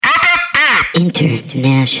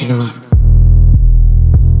International.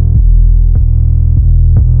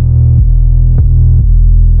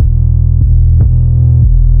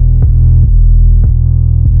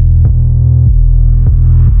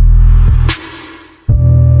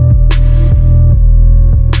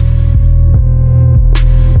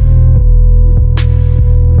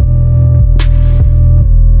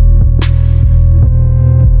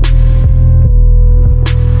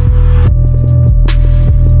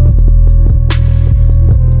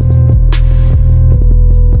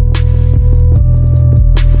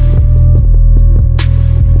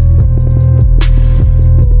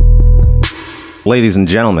 Ladies and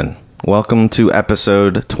gentlemen, welcome to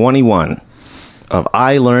episode 21 of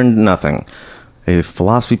I Learned Nothing, a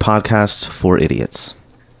philosophy podcast for idiots.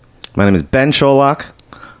 My name is Ben Sholok,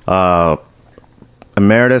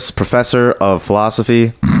 emeritus professor of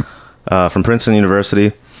philosophy from Princeton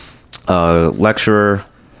University, lecturer.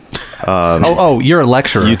 You're a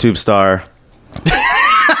lecturer. YouTube star.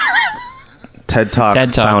 TED Talk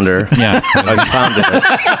founder. Yeah. I founded it.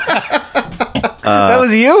 That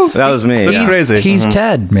was you? That was me. That's crazy. He's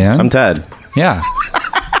Ted, man. I'm Ted. Yeah.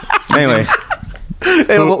 Anyway,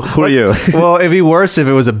 who are you? Well, it'd be worse if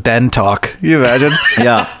it was a Ben Talk. Can you imagine?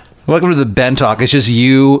 Yeah. Welcome to the Ben Talk. It's just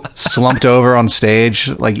you slumped over on stage,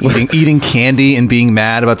 like eating candy and being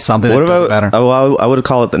mad about something that doesn't matter. Oh, I would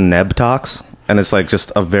call it the Neb Talks, and it's like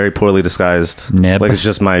just a very poorly disguised Neb. Like it's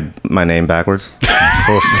just my name backwards.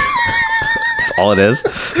 That's all it is.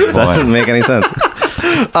 That doesn't make any sense.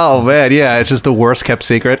 Oh, man, yeah. It's just the worst kept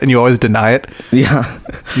secret, and you always deny it. Yeah.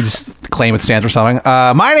 You just claim it stands for something.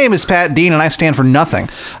 My name is Pat Dean, and I stand for nothing.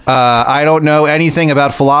 I don't know anything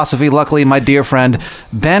about philosophy. Luckily, my dear friend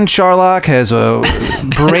Ben Sharlock has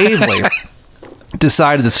bravely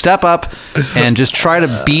decided to step up and just try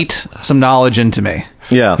to beat some knowledge into me.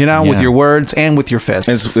 Yeah. You know, with your words and with your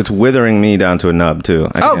fists. It's withering me down to a nub, too.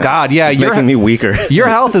 God, yeah. It's making me weaker. Your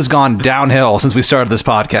health has gone downhill since we started this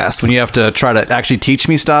podcast, when you have to try to actually teach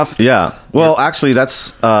me stuff. Yeah. Well, actually,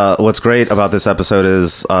 that's what's great about this episode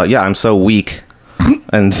is, I'm so weak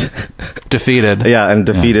and defeated. Yeah, and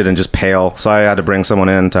defeated and just pale. So I had to bring someone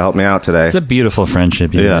in to help me out today. It's a beautiful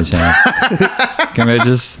friendship you guys have. Can I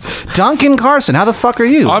just... Duncan Carson, how the fuck are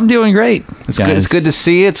you? I'm doing great. It's good to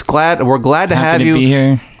see you. We're glad to have you be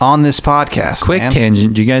here on this podcast. Quick man.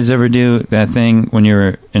 tangent. Do you guys ever do that thing when you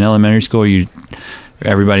were in elementary school?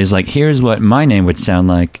 Everybody's like, here's what my name would sound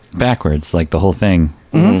like backwards, like the whole thing.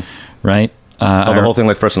 Mm-hmm. Right? The whole thing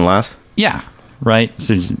like first and last? Yeah. Right?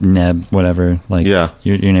 So just Neb, whatever. Like, yeah.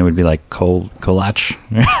 Your name would be like Kolach.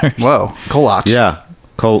 Whoa. Kolach. Yeah.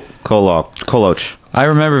 Koloch. I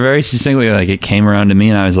remember very succinctly, like, it came around to me,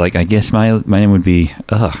 and I was like, I guess my name would be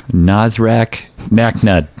Nazrak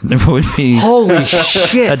Naknud. It would be... Holy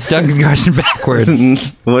shit. That's Duncan Carson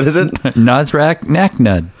backwards. What is it? Nazrak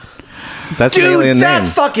Naknud. That's an alien name. That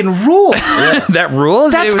fucking rules. That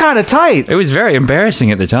rules? That's kind of tight. It was very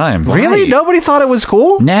embarrassing at the time. Really? Nobody thought it was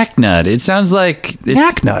cool? Naknud. It sounds like...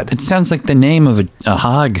 Naknud. It sounds like the name of a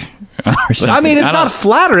hog or something. I mean, it's not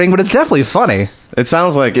flattering, but it's definitely funny. It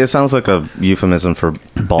sounds like a euphemism for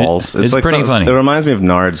balls. It's like pretty funny. It reminds me of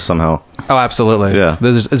nards somehow. Oh, absolutely. Yeah,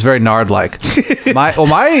 it's very nard-like. my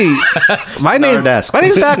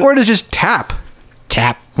name's backward is just Tap.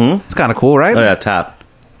 Tap. It's kind of cool, right? Oh yeah, Tap.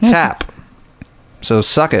 Tap. So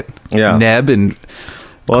suck it. Yeah. Neb and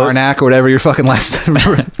Karnak or whatever your fucking last name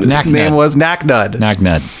was. Naknud.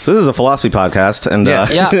 Naknud. So this is a philosophy podcast, and yeah.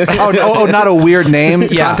 Oh, not a weird name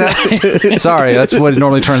contest? Sorry, that's what it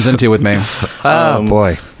normally turns into with me. Oh,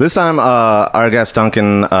 boy. This time, our guest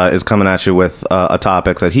Duncan is coming at you with a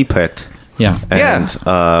topic that he picked. Yeah. And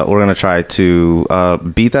we're going to try to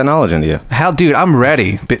beat that knowledge into you. Hell, dude, I'm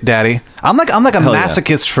ready, Daddy. I'm like a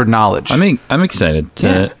masochist for knowledge. I mean, I'm excited.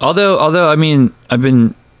 Although, I mean, I've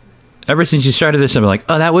been... Ever since you started this, I'm like,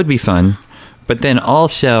 oh, that would be fun. But then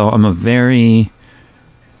also, I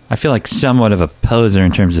feel like somewhat of a poser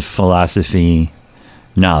in terms of philosophy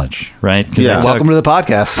knowledge, right? Yeah. Welcome to the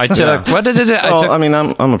podcast. I took... What did it... I mean,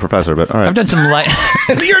 I'm a professor, but all right. I've done some...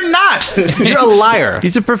 You're not! You're a liar.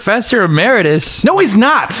 He's a professor emeritus. No, he's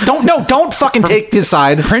not. Don't fucking take his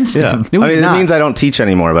side. Princeton. Yeah. No, he's not. It means I don't teach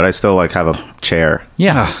anymore, but I still have a chair.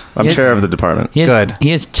 Yeah. I'm chair of the department. Good. He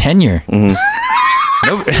has tenure. Mm-hmm.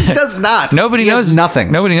 He does not. Nobody knows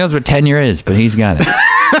nothing. Nobody knows what tenure is, but he's got it.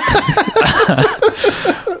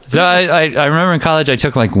 So I remember in college I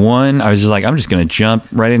took one. I was just like, I'm just going to jump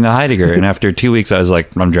right into Heidegger. And after 2 weeks, I was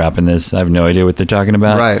like, I'm dropping this. I have no idea what they're talking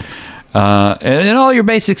about. Right. And all your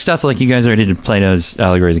basic stuff, like you guys already did Plato's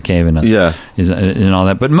Allegory of the Cave and and all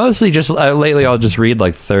that. But mostly just lately I'll just read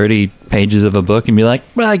like 30 pages of a book and be like,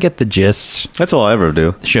 well, I get the gist. That's all I ever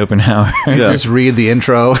do. Schopenhauer. Yeah. Just read the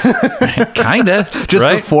intro. Kind of. Just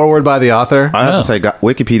right? the foreword by the author. I have to say,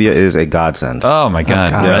 Wikipedia is a godsend. Oh my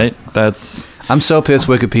God, God. right? That's... I'm so pissed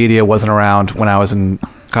Wikipedia wasn't around when I was in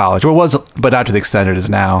college. Or was, but not to the extent it is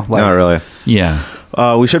now. Like, Not really. Yeah.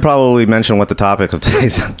 We should probably mention what the topic of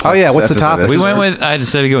today's Oh, yeah, what's the episode topic? is. We went with, I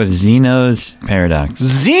decided to go with Zeno's Paradox.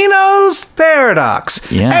 Zeno's Paradox.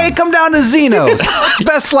 Yeah. Hey, come down to Zeno's. It's the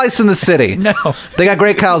best slice in the city. No. They got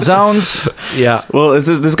great calzones. Yeah. Well,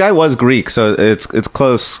 this guy was Greek, so it's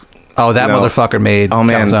close. Oh, that You know, motherfucker made Oh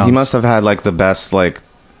man, calzones. he must have had like the best like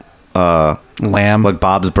Lamb. like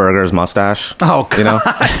Bob's Burgers mustache. Oh, God. You know,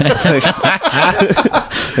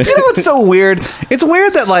 You know what's so weird? It's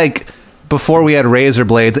weird that, like, before we had razor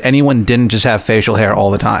blades, anyone didn't just have facial hair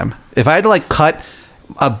all the time. If I had to, like, cut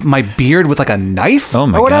my beard with, like, a knife Oh,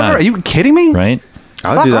 my or whatever, God. are you kidding me? Right? I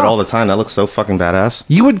would Fuck do that off. all the time. That looks so fucking badass.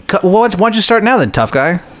 You would cut... Well, why don't you start now then, tough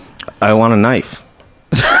guy? I want a knife.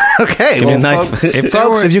 Okay. Give me a well, knife. If there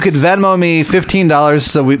folks, were- if you could Venmo me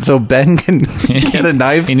 $15 so Ben can get a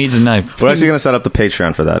knife. He needs a knife. We're actually gonna set up the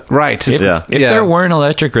Patreon for that. Right. Yeah. If there weren't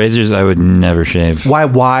electric razors, I would never shave. Why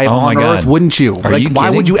Oh on my earth God. wouldn't you? Are you why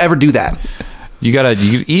would kidding? you ever do that? You gotta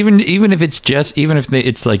even if it's just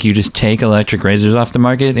it's like you just take electric razors off the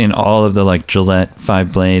market and all of the like Gillette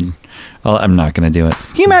 5-blade. Well, I'm not gonna do it.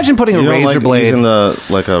 Can you imagine putting You a don't razor like blade? using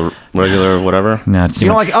like a regular whatever? No, it's too You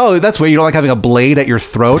don't much. like? Oh, that's weird. You don't like having a blade at your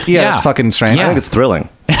throat? Yeah, Yeah. that's fucking strange. I think it's thrilling.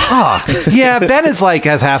 Yeah, Ben is like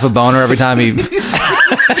has half a boner every time he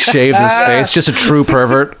shaves his face. Just a true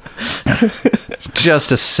pervert.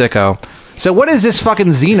 Just a sicko. So what is this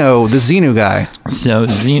fucking Zeno, the Zeno guy? So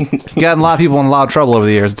Gotten a lot of people in a lot of trouble over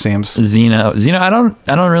the years, it seems. Zeno. I don't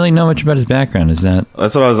really know much about his background. Is that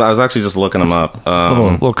That's what I was actually just looking him up.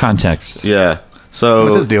 little context? Yeah. So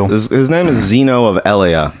What's his deal? His name is Zeno of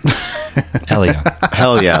Elia. Elio.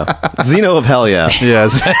 Hell yeah. Zeno of Hell yeah.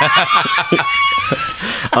 Yes.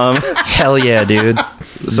 Hell yeah, dude.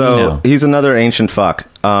 So Zeno. he's another ancient fuck.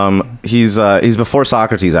 He's before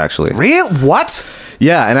Socrates actually. Real? What?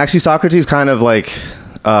 Yeah, and actually Socrates kind of like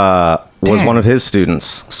was Dang. one of his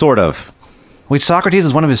students, sort of. Wait, Socrates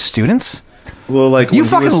is one of his students? Well, like You when he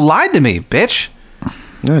fucking was- lied to me, bitch.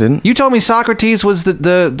 No, I didn't. You told me Socrates was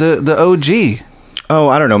the OG. Oh,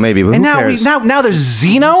 I don't know, maybe. But And who now cares? now there's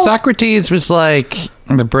Zeno? Socrates was like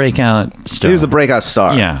the breakout star. He was the breakout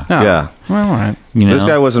star. Yeah. Oh. Yeah. Well, all right. You know? This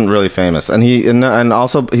guy wasn't really famous, and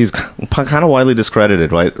also he's kind of widely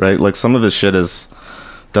discredited, right? Right, like some of his shit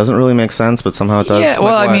doesn't really make sense, but somehow it does. Yeah, Like,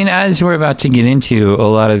 well, why? I mean, as we're about to get into, a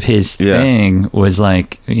lot of his Yeah. thing was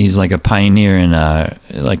like he's like a pioneer in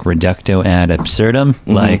like reducto ad absurdum,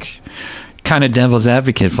 Mm-hmm. like kind of devil's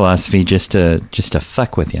advocate philosophy, just to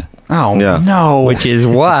fuck with you. Oh, Yeah. no. Which is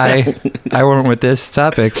why I went with this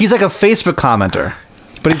topic. He's like a Facebook commenter,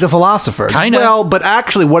 but he's a philosopher. Kinda. Well, but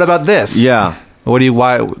actually, what about this? yeah. Why do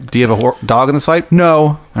you have a dog in this fight? No.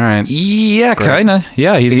 All right. Yeah, kind of.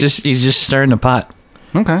 Yeah, he's just stirring a pot.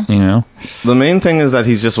 Okay. You know. The main thing is that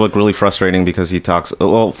he's just like really frustrating because he talks.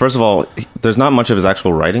 Well, first of all, there's not much of his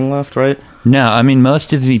actual writing left, right? No, I mean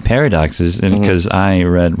most of the paradoxes, and because I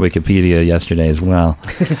read Wikipedia yesterday as well.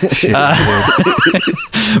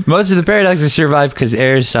 Most of the paradoxes survive because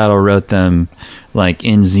Aristotle wrote them like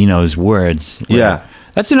in Zeno's words. Yeah.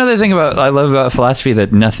 That's another thing I love about philosophy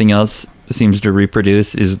that nothing else seems to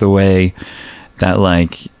reproduce is the way that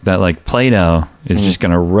Plato is just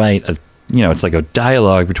going to write it's like a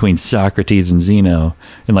dialogue between Socrates and Zeno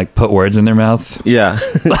and like put words in their mouth. Yeah.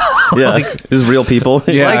 Yeah. Just real people.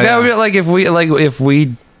 Yeah. Like that would be like if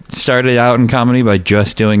we started out in comedy by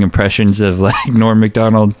just doing impressions of like Norm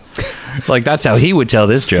Macdonald. Like that's how he would tell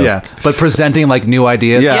this joke. Yeah, but presenting like new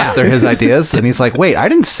ideas Yeah. after his ideas, and he's like, "Wait, I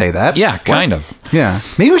didn't say that." Yeah, kind of. Yeah.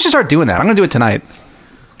 Maybe we should start doing that. I'm gonna do it tonight.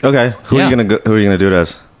 Okay. Who Yeah. are you gonna do it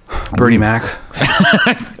as? Bernie Mac.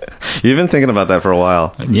 You've been thinking about that for a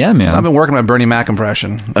while. Yeah, man. I've been working on my Bernie Mac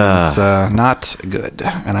impression. It's not good,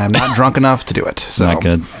 and I'm not drunk enough to do it. It's So not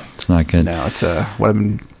good. It's not good. No, it's what I've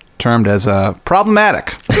been termed as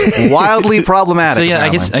problematic, wildly problematic. So yeah, I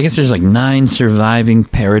guess apparently. there's like 9 surviving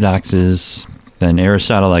paradoxes. Then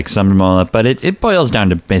Aristotle like summed them all up, but it boils down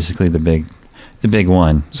to basically the big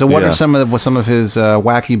one. So what Yeah. are some of his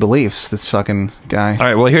wacky beliefs? This fucking guy. All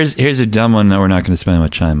right. Well, here's a dumb one that we're not going to spend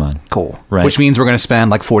much time on. Cool. Right. Which means we're going to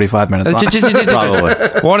spend like 45 minutes on it.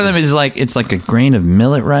 Probably. One of them is like it's like a grain of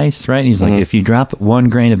millet rice, right? And he's like, if you drop 1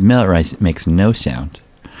 grain of millet rice, it makes no sound.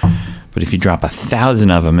 But if you drop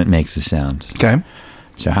 1,000 of them, it makes a sound. Okay.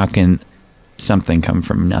 So how can something come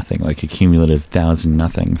from nothing, like a cumulative 1,000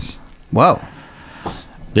 nothings. Whoa.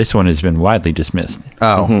 This one has been widely dismissed.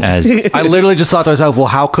 Oh. As I literally just thought to myself, well,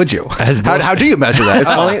 how could you? How do you measure that? It's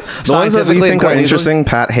funny. The ones that we Scientifically think are and quite interesting,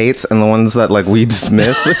 Pat hates, and the ones that like we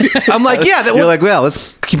dismiss. I'm like, yeah, You're like, well,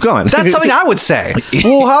 let's keep going. that's something I would say.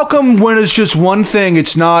 Well, how come when it's just one thing,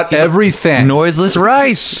 it's not everything? noiseless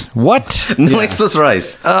rice. What? Noiseless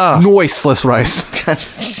rice. Noiseless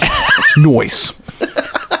rice. Noise.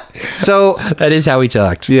 So, That is how he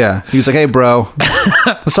talked. yeah, he was like, hey, bro,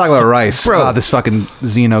 let's talk about rice. Bro. This fucking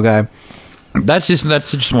Xeno guy. That's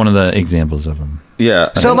just one of the examples of him. Yeah.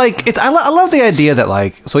 So, like, I love the idea that,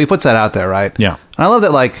 like, so he puts that out there, right? Yeah. And I love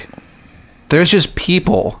that, like, there's just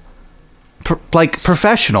people, like,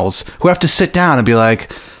 professionals who have to sit down and be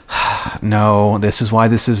like, no, this is why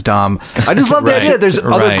this is dumb. I just love the Right. idea that there's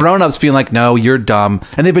other Right. grown-ups being like, no, you're dumb.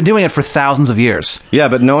 And they've been doing it for thousands of years. Yeah,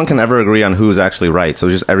 but no one can ever agree on who's actually right. So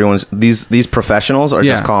just everyone's these professionals are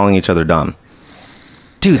just Yeah. calling each other dumb.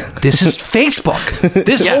 Dude, this is Facebook.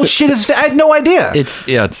 This whole shit is... I had no idea. It's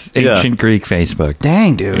ancient Greek Facebook.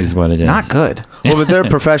 Dang, dude. Is what it is. Not good. Well, but they're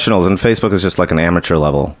professionals, and Facebook is just like an amateur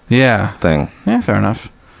level Yeah. thing. Yeah, fair enough.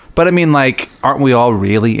 But, I mean, like, aren't we all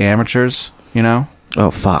really amateurs, you know? Oh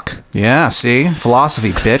fuck. Yeah, see?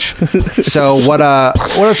 Philosophy, bitch. So what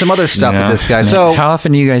are some other stuff with this guy? Yeah. So how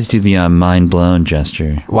often do you guys do the mind blown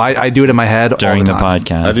gesture well, I do it in my head during all the the time.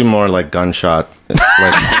 podcast? I do more like gunshot, like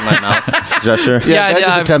in my mouth gesture. Yeah, Ben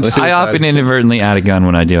just attempts I suicide. often inadvertently add a gun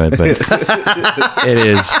when I do it, but it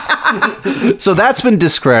is. So that's been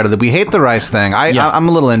discredited. We hate the rice thing. I'm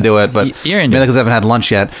a little into it, but You're into mainly it. because I haven't had lunch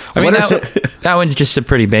yet. I mean, What are that one's just a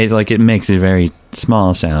pretty base. Like, it makes a very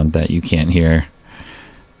small sound that you can't hear.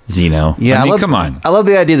 Xeno. yeah, I mean, love, come on. I love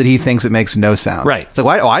the idea that he thinks it makes no sound. Right. It's like,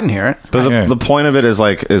 why? Oh, I didn't hear it. But Yeah. the point of it is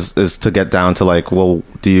like is to get down to like, well,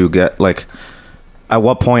 do you get like, at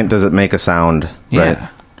what point does it make a sound? Right. Yeah.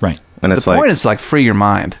 Right. And it's The like, point is to like free your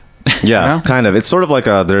mind. yeah, you know? kind of. It's sort of like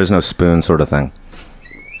a there is no spoon sort of thing.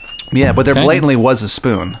 Yeah, but there Okay. blatantly was a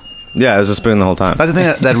spoon. Yeah, it was a spoon the whole time. That's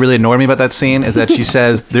the thing that really annoyed me about that scene is that she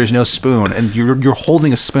says there's no spoon and you're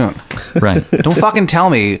holding a spoon. Right. Don't fucking tell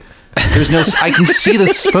me there's no. I can see the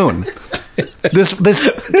spoon. This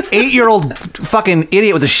 8-year-old fucking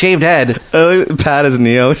idiot with a shaved head. Pat is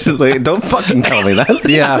Neo. She's like, don't fucking tell me that.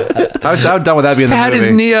 Yeah, I was done with that being Pat the movie.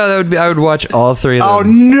 is Neo. I would watch all three of them. Oh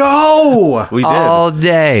no! We did. all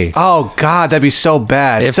day. Oh god, that'd be so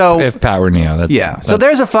bad. If Pat were Neo, that's, yeah. So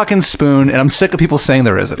there's a fucking spoon, and I'm sick of people saying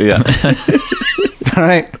there isn't. Yeah. All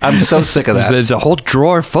right, I'm so sick of that. there's a whole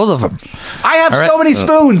drawer full of them. I have All right. so many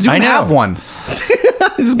spoons. You I can know. have one.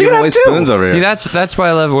 Just giving have away two. spoons over here. See, that's why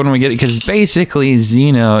I love it when we get it, because basically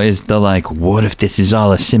Xeno is the like, what if this is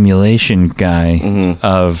all a simulation guy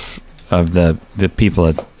of the people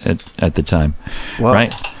at the time, Whoa.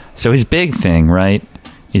 right? So his big thing, right,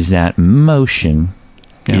 is that motion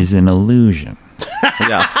is an illusion.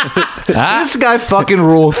 Yeah. This guy fucking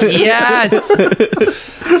rules. This Yes.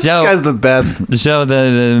 guy's So, the best. so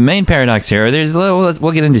the main paradox here,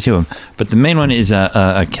 we'll get into them, but the main one is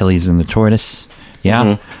Achilles and the tortoise.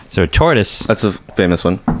 Yeah. So a tortoise, That's a famous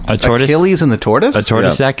one. a tortoise, Achilles and the tortoise. a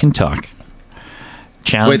tortoise Yeah. that can talk. Wait,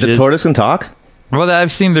 Challenges. the tortoise can talk? Well,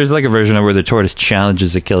 I've seen there's like a version of where the tortoise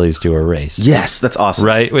challenges Achilles to a race. Yes, that's awesome.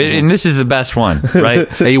 Right? And this is the best one, right?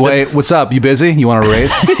 Hey, wait, what's up? You busy? You want to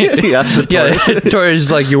race? Yeah. the Yeah, tortoise. the tortoise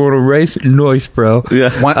is like, you want to race? Nice, bro. Yeah.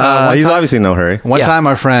 One- He's time- obviously in no hurry. One Yeah. time,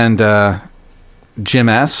 our friend Jim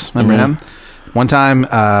S. Remember him? One time,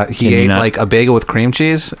 he Can you ate not- like a bagel with cream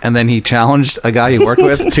cheese, and then he challenged a guy he worked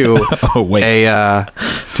with to Oh, wait.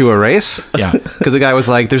 to a race. Yeah. Because the guy was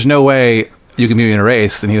like, "There's no way you can beat me in a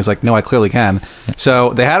race," and he was like, "No, I clearly can."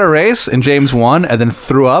 So they had a race, and James won, and then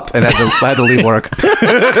threw up and had to leave work.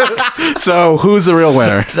 So who's the real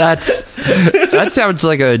winner? That sounds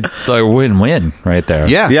like a win-win right there.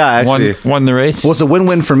 Yeah. Yeah, actually. Won the race. Well, it's a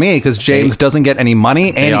win-win for me because James doesn't get any money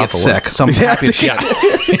and he off gets of work. sick. So I'm happy as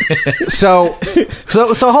shit. So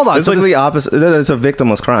hold on. It's So like the opposite. It's a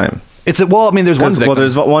victimless crime. it's a, well, I mean, there's one victim. Well,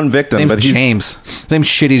 there's one victim, His but name's he's James. His name's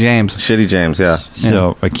Shitty James. Shitty James. Yeah.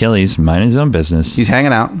 So Achilles, mind his own business. He's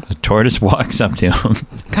hanging out. The tortoise walks up to him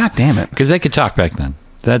God damn it. because they could talk back then.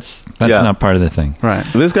 That's Yeah. not part of the thing. Right.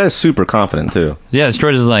 This guy's super confident too. Yeah, this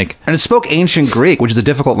tortoise is like, And it spoke ancient Greek, which is a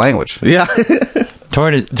difficult language. Yeah.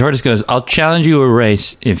 Tortoise goes, I'll challenge you a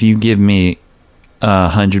race if you give me a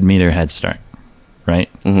 100-meter head start, right?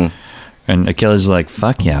 Mm-hmm. And Achilles is like,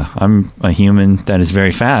 fuck yeah, I'm a human that is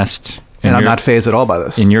very fast. And I'm you're- not phased at all by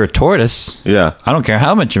this. And you're a tortoise. Yeah. I don't care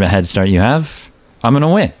how much of a head start you have. I'm going to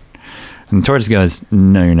win. And the tortoise goes,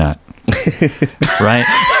 no, you're not. Right?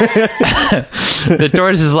 The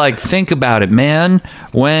tortoise is like, think about it, man.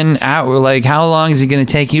 How long is it going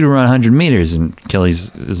to take you to run 100 meters? And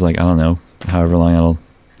Achilles is like, I don't know, however long it'll.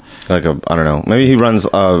 I don't know. Maybe he runs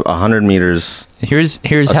 100 meters. Here's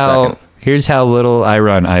a how. second. Here's how little I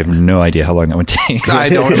run. I have no idea how long that would take.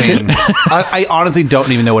 I honestly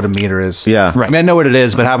don't even know what a meter is. Yeah. I mean, I know what it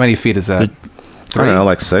is, but how many feet is that? I don't know,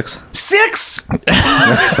 like 6. 6?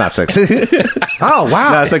 It's not 6. Oh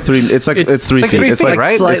wow! No, it's like 3. It's 3 it's like feet. 3 It's feet, like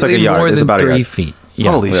right? It's like a Slightly yard. more It's than about a 3 yard. feet.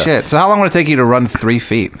 Yeah. Holy shit! So how long would it take you to run 3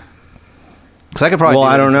 feet? Because I could probably. Well,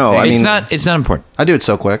 do it I don't in know. some I days. mean- It's not important. I do it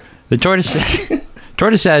so quick. The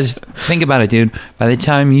tortoise says, think about it, dude. By the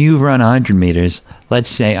time you've run 100 meters, let's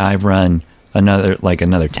say I've run another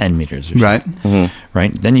 10 meters or something.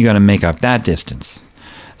 Right? Then you got to make up that distance.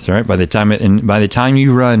 So right, by the time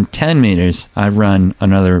you run 10 meters, I've run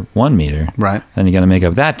another 1 meter. Right. Then you got to make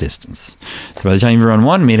up that distance. So by the time you run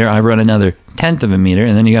 1 meter, I've run another 1/10 of a meter,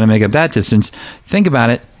 and then you got to make up that distance. Think about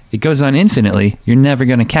it. It goes on infinitely. You're never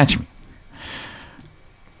going to catch me.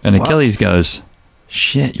 And Achilles goes,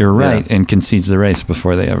 shit, you're right, and concedes the race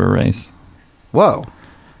before they ever race. Whoa!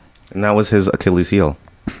 And that was his Achilles heel.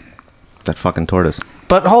 That fucking tortoise.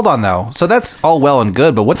 But hold on though. So that's all well and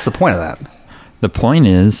good, but what's the point of that? The point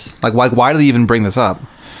is, Like, why do they even bring this up?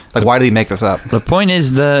 Like, why do you make this up? the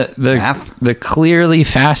Math? the clearly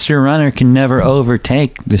faster runner can never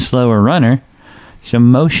overtake the slower runner. So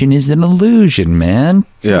motion is an illusion, man.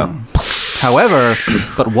 Yeah. However,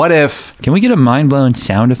 but what if Can we get a mind-blowing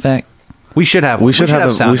sound effect? we should have We should have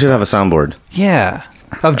a sound soundboard. yeah,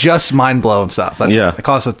 of just mind blown stuff. That's, Yeah. it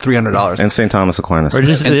costs us $300. And St. Thomas Aquinas. Or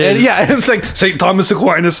just And yeah, it's like St. Thomas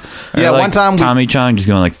Aquinas. or Yeah, like one time. Tommy Chong just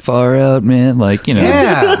going like far out, man. Like, you know,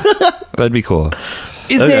 Yeah, that'd be cool.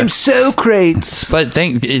 his name's Socrates. But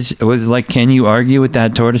can you argue with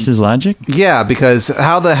that tortoise's logic? Yeah, because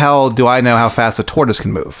how the hell do I know how fast a tortoise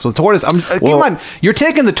can move? So the tortoise, keep in Well- mind, you're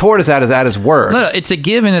taking the tortoise at his word. Look, it's a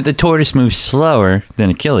given that the tortoise moves slower than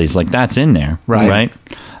Achilles. Like, that's in there, Right.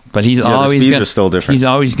 But he's the always speeds gonna, are still different. He's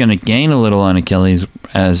always going to gain a little on Achilles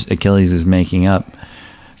as Achilles is making up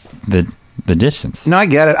the distance. No, I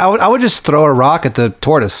get it. I would just throw a rock at the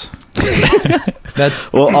tortoise.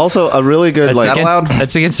 That's Well, also a really good that's allowed?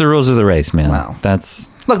 That's against the rules of the race, man. Wow. That's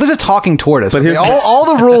Look, there's a talking tortoise. But okay? here's-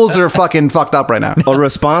 all the rules are fucking fucked up right now. a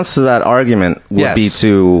response to that argument would Yes. be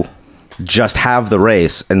to just have the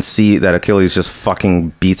race and see that Achilles just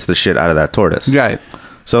fucking beats the shit out of that tortoise. Right.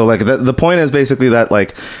 So like the point is basically that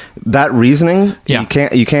like that reasoning Yeah.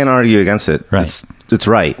 you can't argue against it. Right. It's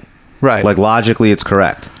right. Right. Like logically it's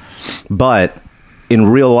correct. But in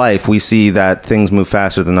real life we see that things move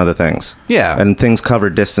faster than other things. Yeah. And things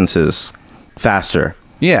cover distances faster.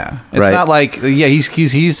 Yeah, it's Right. not like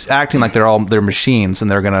he's acting like they're machines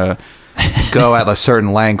and they're gonna go at a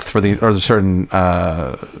certain length or a certain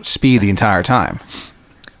speed the entire time.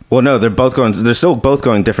 Well, no, they're still both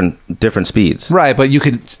going different speeds. Right, but you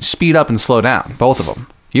could speed up and slow down, both of them.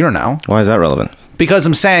 You don't know Why is that relevant? because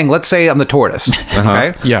I'm saying, let's say I'm the tortoise,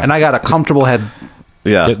 okay? Yeah. and I got a comfortable head.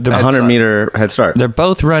 Yeah, The- 100-meter head start. they're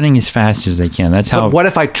both running as fast as they can. That's how But what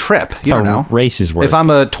if I trip? You how don't know. races work. If I'm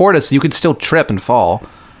a tortoise, you could still trip and fall.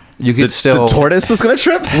 You could still. The tortoise is going to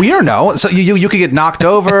trip? We don't know. So you could get knocked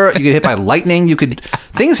over. You get hit by lightning.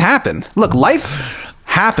 Things happen. Look, life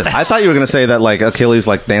happens. I thought you were going to say that like Achilles,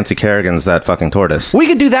 like Nancy Kerrigan's that fucking tortoise. We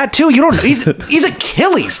could do that too. You don't. He's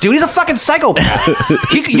Achilles, dude. He's a fucking psychopath.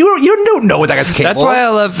 You don't know what that guy's capable.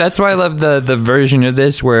 That's why I love the version of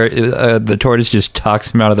this where the tortoise just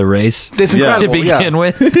talks him out of the race It's Yeah. incredible. to begin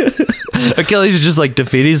with. Achilles is just like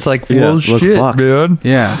defeated. He's like, Yeah, well, look, shit, fuck. man.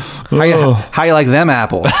 Yeah. How you like them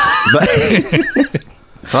apples? But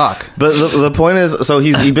Fuck. but the point is, so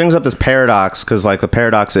he brings up this paradox because like the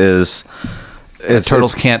paradox is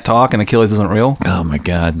Turtles can't talk and Achilles isn't real. Oh my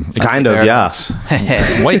god. kind of yeah.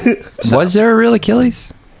 Wait, was there a real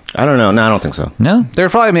Achilles? I don't know. No, I don't think so. No.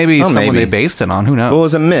 There's probably maybe Oh, someone maybe. they based it on. Who knows? Well, it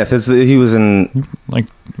was a myth. He was in Like,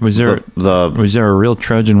 was there the was there a real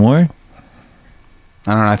Trojan War?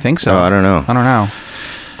 I don't know. I think so. Oh, I don't know. I don't know.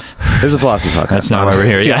 It's a philosophy podcast. That's not why we're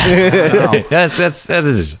here. Yeah. that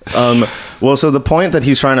is. Well, so the point that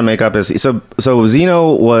he's trying to make up is so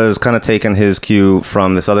Zeno was kind of taking his cue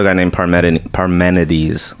from this other guy named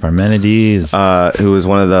Parmenides, Parmenides. who was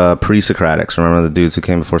one of the pre-Socratics. Remember the dudes who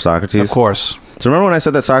came before Socrates? Of course. So remember when I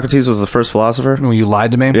said that Socrates was the first philosopher? When you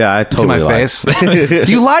lied to me? Yeah, I totally to my lied. face.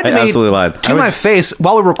 You lied to I me. absolutely lied. To I my was- face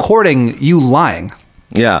while we're recording. You lying.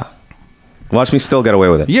 Yeah. Watch me still get away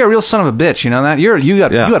with it. You're a real son of a bitch. You know that? You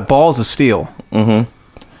got balls of steel. Mm-hmm.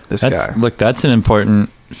 This guy. Look, that's an important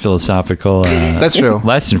philosophical That's true.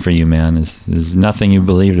 lesson for you, man. Is nothing you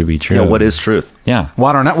believe to be true. Yeah, what is truth? Yeah. Well,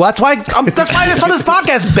 I don't know. Well, that's why I just on this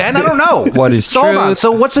podcast, Ben. I don't know. What is so hold on. truth?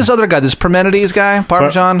 So what's this other guy? This Parmenides guy?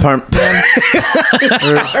 Parmesan? Parmesan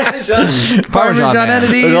man.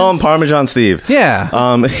 entity. We call him Parmesan Steve. Yeah.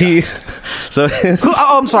 I'm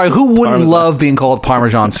sorry. Who wouldn't Parmesan. love being called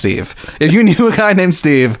Parmesan Steve? If you knew a guy named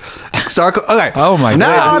Steve, okay. Oh my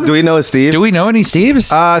Now God. Do we know a Steve? Do we know any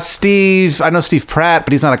Steves? Steve, I know Steve Pratt,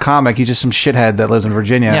 but he's not a comic. He's just some shithead that lives in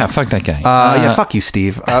Virginia. Yeah, fuck that guy. Yeah, fuck you,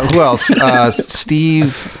 Steve. Who else?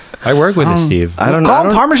 Steve. I work with a Steve. I don't Call know.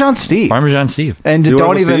 him Parmesan Steve. Parmesan Steve. And You work don't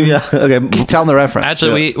with even Steve? Yeah. Okay. tell him the reference.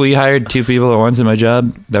 Actually, we hired two people at once in my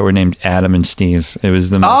job that were named Adam and Steve. It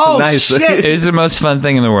was the most, Oh, Nice. shit. it was the most fun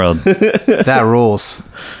thing in the world. That rules.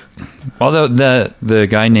 Although the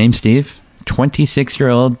guy named Steve,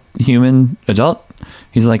 26-year-old human adult,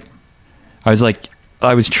 he's like,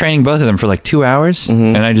 I was training both of them for like 2 hours,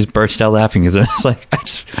 and I just burst out laughing because I was like, I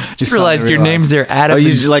just realized your names are Adam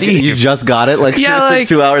and Steve. You just got it like, Yeah, like-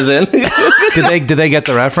 2 hours in. Did they get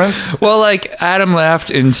the reference? Well, like Adam laughed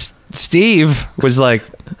and Steve was like,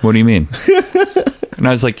 "What do you mean?" And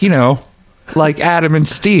I was like, like Adam and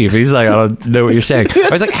Steve. He's like, "I don't know what you're saying." I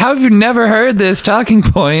was like, "How have you never heard this talking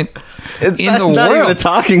point in the Not world?" even a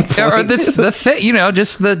talking point. Or the thing,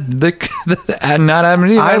 just the not Adam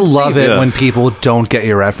and Eve. I Adam and love Steve. it Yeah. when people don't get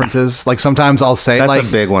your references. Like sometimes I'll say, That's like, a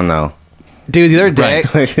big one though. dude, the other day,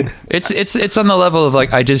 It's on the level of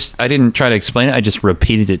like I didn't try to explain it. I just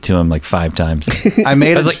repeated it to him like 5 times. I I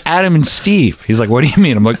made was it. like Adam and Steve. He's like, "What do you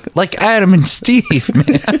mean?" I'm like Adam and Steve,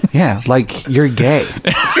 man. Yeah, like you're gay.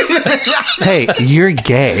 Hey, you're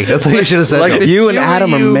gay. That's what you should have said. Like to him. you and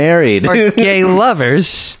Adam are married. Are gay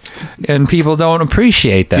lovers, and people don't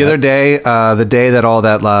appreciate that. The other day, the day that all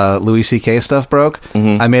that Louis C.K. stuff broke,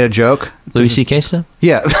 I made a joke. Louis C.K. stuff.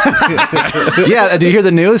 Yeah. Yeah, did you hear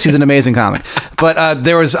the news? He's an amazing comic. But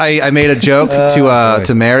I made a joke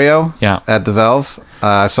to Mario Yeah. at the Valve.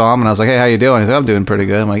 I saw him and I was like, "Hey, how you doing?" He's like, "I'm doing pretty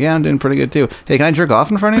good." I'm like, "Yeah, I'm doing pretty good too." "Hey, can I jerk off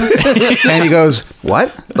in front of you?" And he goes,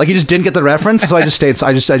 "What?" Like he just didn't get the reference, so I just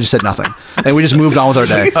said nothing, and we just moved on with our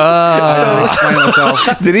day. I explained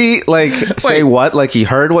myself. Did he say what? Like he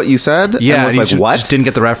heard what you said? Yeah, And was he like, just, what? just didn't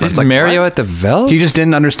get the reference. It's Like Mario what? at the Velvet. He just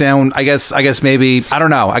didn't understand. I guess maybe I don't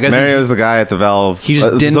know. I guess Mario's the guy at the Valve. He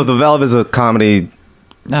just didn't- So the Valve is a comedy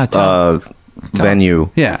No, venue.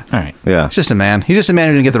 yeah. all right. Yeah. He's just a man. He's just a man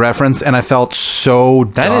who didn't get the reference, and I felt so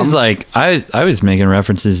That dumb. is like I was making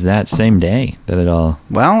references that same day that it all.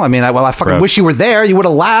 Well, I mean, I fucking Bro. wish you were there. You would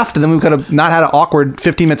have laughed, and then we could have not had an awkward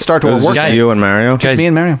 15-minute start to It our was work. just Guys- you and Mario. Guys, me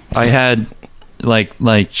and Mario. I had like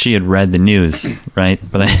she had read the news, right?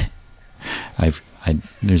 But I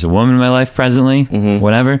there's a woman in my life presently.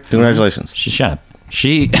 Whatever. Congratulations. Shut up.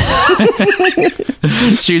 She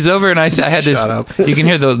was over and I had this. Shut up. You can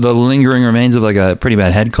hear the lingering remains of like a pretty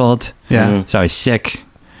bad head cold. Yeah. So I was sick.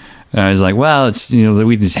 And I was like, well, it's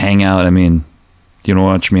we just hang out. I mean, do you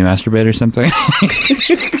want to watch me masturbate or something?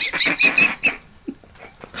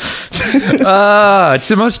 It's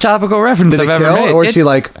the most topical reference Did I've it ever kill, made. or is she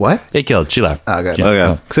like what? It killed. She left. Oh, good. Yeah.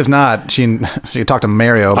 Okay. Because if not, she could talk to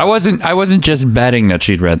Mario. I wasn't just betting that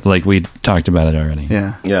she'd read. Like we talked about it already.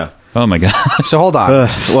 Yeah. Yeah. Oh my god. So hold on.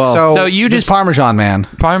 well, So you this just- Parmesan man,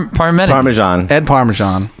 Parmesan. Parmesan. Ed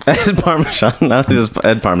Parmesan. Ed Parmesan. Not just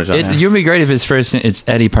Ed Parmesan. You'd be great if his first it's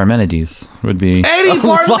Eddie Parmenides would be. Eddie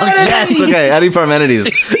Fuck yes. Okay. Eddie Parmenides.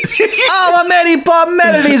 Oh, I'm Eddie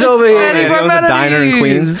Parmenides over here. Eddie He owns a diner in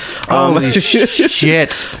Queens. Holy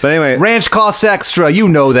shit. But anyway, Ranch costs extra. You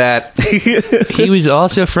know that. He was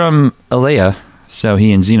also from Alea, so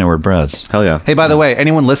he and Xena were bros. hell yeah. Hey, by the way,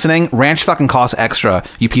 anyone listening, ranch fucking costs extra,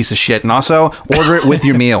 you piece of shit. And also, order it with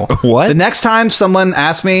your meal. What? The next time someone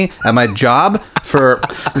asks me at my job for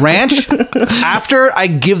ranch, after I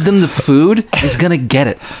give them the food, he's going to get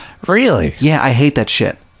it. Really? Yeah, I hate that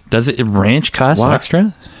shit. Does it ranch cost Why?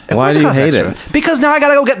 extra? Why do you costs hate extra. it? Because now I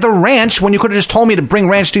gotta go get the ranch when you could have just told me to bring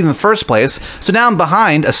ranch to you in the first place. So now I'm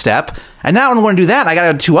behind a step, and now I'm going to do that. I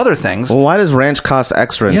gotta do 2 other things. Well, why does ranch cost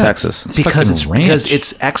extra in Yeah, Texas? because fucking ranch.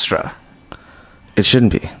 it's extra. It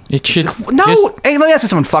shouldn't be. It should. No, just- hey, let me ask you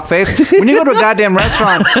something, fuckface. When you go to a goddamn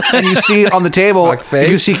restaurant and you see on the table, Fuckface.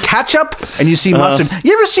 you see ketchup and you see mustard.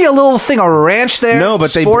 You ever see a little thing of ranch there? No,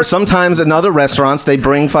 but Sport? sometimes in other restaurants they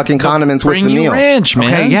bring fucking condiments with bring the you meal. ranch,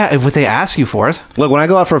 man. Okay, yeah, if they ask you for it. Look, when I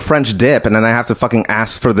go out for a French dip and then I have to fucking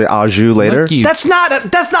ask for the au jus later. Look, you- That's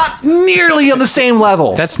not nearly on the same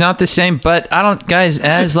level. That's not the same. But I don't, guys.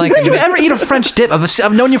 As like, When did you ever eat a French dip?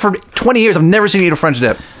 I've known you for 20 years. I've never seen you eat a French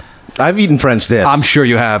dip. I've eaten French dips. I'm sure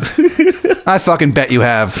you have. I fucking bet you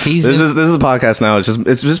have. He's This is a podcast now.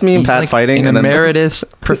 It's just me and he's Pat like fighting. an And then emeritus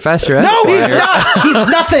professor. No, he's not. He's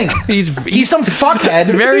nothing. He's some fuckhead.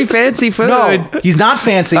 very fancy food. No, he's not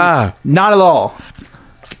fancy. Ah. Not at all.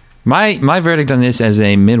 My verdict on this as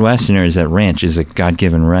a Midwesterner is that ranch is a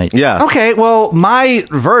God-given right. yeah. Okay, well, my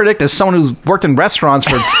verdict as someone who's worked in restaurants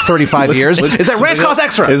for 35 years is that ranch costs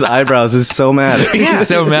extra. His eyebrows is so mad. Yeah.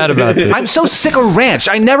 So mad about this. I'm so sick of ranch.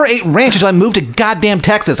 I never ate ranch until I moved to goddamn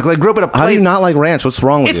Texas. Because I grew up in a place. How do you not like ranch? What's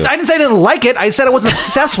wrong with you? I didn't say I didn't like it. I said I wasn't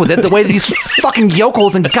obsessed with it the way these fucking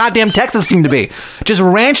yokels in goddamn Texas seem to be. Just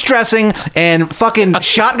ranch dressing and fucking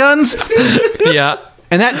shotguns, Yeah.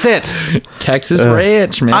 and that's it. Texas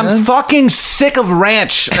ranch, man. I'm fucking sick of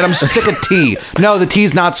ranch, and I'm sick of tea. No, the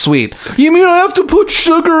tea's not sweet. You mean I have to put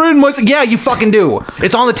sugar in my... Yeah, you fucking do.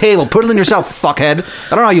 It's on the table. Put it in yourself, fuckhead. I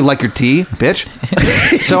don't know how you like your tea, bitch.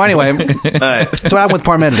 So anyway, All right. so what happened with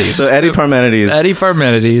Parmenides? So Eddie Parmenides. Eddie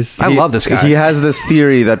Parmenides. I love this guy. He has this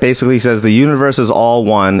theory that basically says the universe is all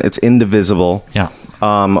one. It's indivisible. Yeah.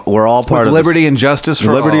 We're all part of liberty this- and justice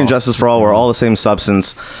for liberty all. and justice for all. We're all the same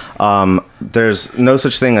substance. There's no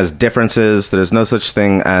such thing as differences. There's no such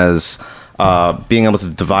thing as being able to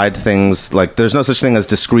divide things. Like there's no such thing as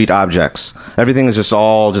discrete objects. Everything is just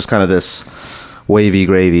all just kind of this wavy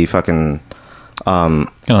gravy fucking Kind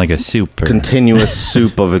of like a soup. Or, continuous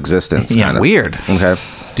soup of existence. Yeah, kind of. Weird. Okay.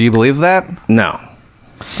 Do you believe that? No.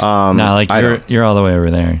 nah, like I you're all the way over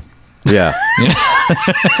there. Yeah.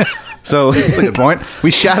 So That's a good point. We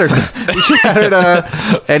shattered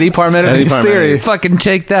Eddie Parmenides' Eddie Parmenides. theory. Fucking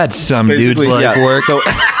take that, some dude's basically, life yeah. work. So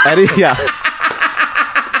Eddie, yeah.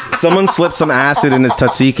 Someone slipped some acid in his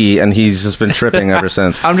tzatziki, and he's just been tripping ever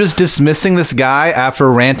since. I'm just dismissing this guy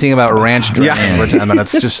after ranting about ranch dressing Yeah. for 10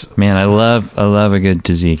 minutes. Just Man, I love a good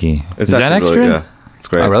tzatziki. It's Is that actually extra? really good. It's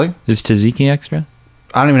great. oh really? Is tzatziki extra?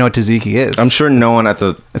 I don't even know what tzatziki is. I'm sure no one at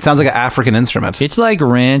the It sounds like an African instrument. It's like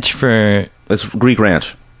ranch for it's Greek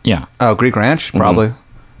ranch. yeah. Oh, Greek ranch, probably.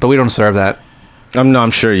 But we don't serve that.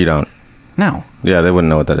 I'm sure you don't. No, Yeah, they wouldn't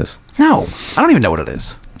know what that is. no, I don't even know what it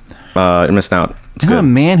is. You're missing out. It's I'm a good.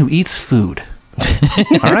 man who eats food.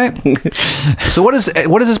 All right. So what does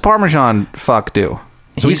this Parmesan fuck do?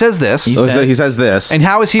 So he says this, Oh, so he says this. and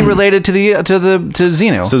how is he related to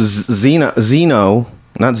Zeno? So Zeno,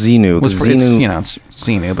 not Xenu, Was because it's, Xenu. it's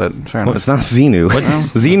Zeno, but fair enough. It's not Xenu.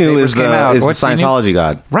 Xenu is came out. the What's Xenu? Scientology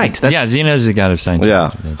god. Right. That's, Yeah, Zeno's the god of science.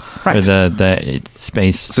 Yeah. Right. Or the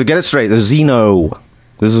space. So get it straight. There's Zeno.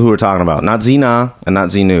 This is who we're talking about. Not Xena and not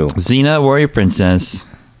Xenu. Xena, warrior princess.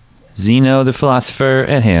 Zeno, the philosopher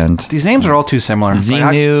at hand. These names are all too similar. Like,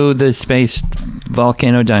 Xenu, the space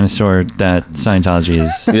volcano dinosaur that Scientology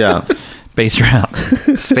is Yeah. based around.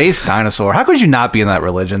 space dinosaur. How could you not be in that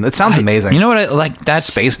religion? That sounds amazing. You know what? I like that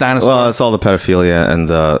Space dinosaur. Well, it's all the pedophilia and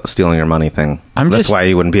the stealing your money thing. I'm That's just- why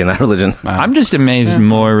you wouldn't be in that religion. I'm just amazed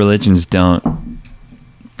more religions don't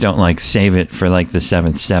like save it for like the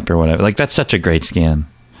seventh step or whatever. Like that's such a great scam.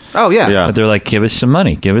 oh yeah. Yeah. But they're like, give us some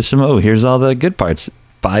money, give us some. Oh, here's all the good parts.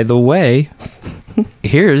 By the way,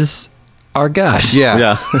 here's our God. Yeah.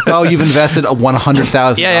 Yeah. Oh, you've invested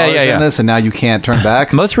 $100,000 Yeah. in this, and now you can't turn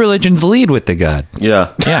back. Most religions lead with the God.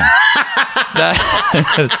 Yeah. Yeah.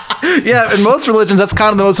 Yeah, in most religions, that's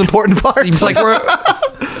kind of the most important part. Seems like we're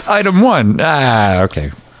item one.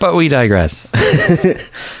 Okay. But we digress.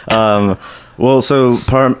 Well, so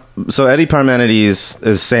Eddie Parmenides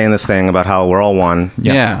is saying this thing about how we're all one.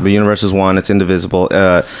 Yeah. The universe is one. It's indivisible.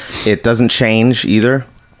 It doesn't change either.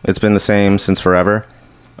 It's been the same since forever.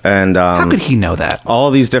 And How could he know that? all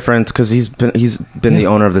of these different, because he's been the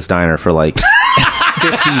owner of this diner for like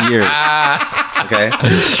 50 years. Okay.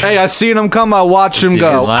 Hey, I seen him come. I watched him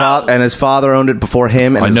go. Wow. And his father owned it before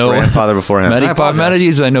him, and I his know. grandfather before him. Eddie apologize.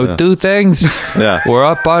 Parmenides, I know two things. Yeah. We're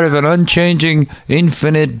all part of an unchanging,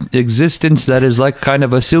 infinite existence that is like kind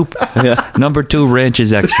of a soup. Yeah. Number two, ranch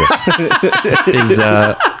is extra. is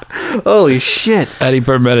Holy shit! Eddie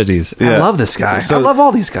Parmenides. I Yeah. love this guy. So- I love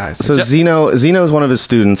all these guys. So Zeno is one of his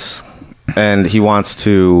students, and he wants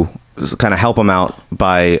to kind of help him out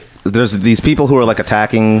by there's these people who are like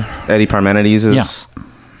attacking Eddie Parmenides'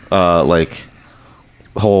 like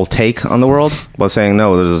whole take on the world by saying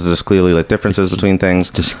no, there's just clearly like differences between things.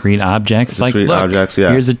 Discrete objects. like, Discrete look, objects,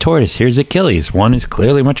 yeah. here's a tortoise. Here's Achilles. One is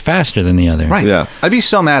clearly much faster than the other. Right. Yeah. I'd be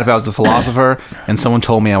so mad if I was the philosopher and someone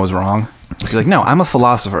told me I was wrong. I'd be like, no, I'm a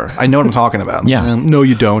philosopher. I know what I'm talking about. Yeah. No,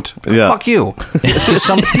 you don't. Yeah. Fuck you. Just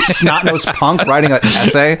some snot-nosed punk writing an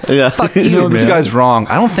essay. Yeah. Fuck you. No, this guy's wrong.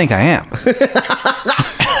 I don't think I am.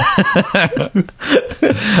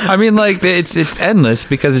 I mean, like, it's endless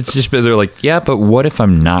because it's just, they're like, yeah, but what if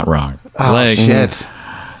I'm not wrong? Oh, like, shit.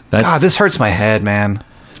 That's, God, this hurts my head, man.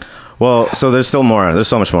 Well, so there's still more. There's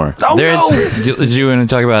so much more. Oh, Do you want to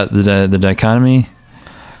talk about the dichotomy?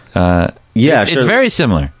 Yeah, It's very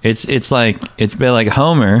similar. It's like it's been like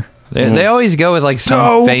Homer. They always go with like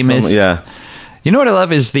some famous. Yeah. You know what I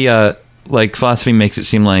love is the like philosophy makes it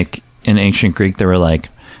seem like in ancient Greek there were like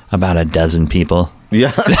about a dozen people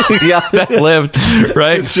Yeah. Yeah. that lived,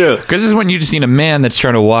 right? It's true. Because this is when you just need a man that's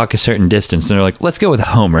trying to walk a certain distance, and they're like, let's go with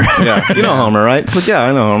Homer. Yeah. You know Homer, right? It's like, yeah,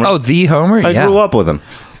 I know Homer. Oh, the Homer? I grew up with him.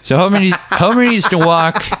 So Homer needs to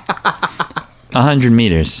walk 100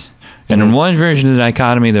 meters. And in one version of the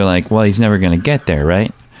dichotomy, they're like, well, he's never going to get there,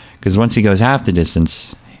 right? Because once he goes half the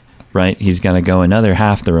distance, right, he's going to go another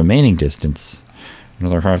half the remaining distance.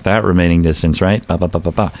 Another half that remaining distance, right? Ba, ba, ba,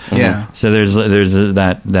 ba, ba. Yeah. So there's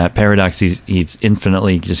that paradox. He's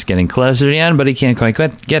infinitely just getting closer to the end, but he can't quite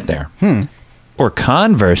get there. Or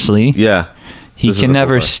conversely, Yeah. he This is can a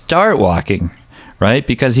never cool part. start walking, right?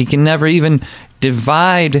 Because he can never even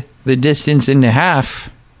divide the distance into half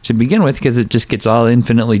to begin with, because it just gets all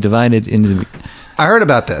infinitely divided into. I heard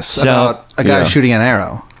about this, about a guy Yeah. shooting an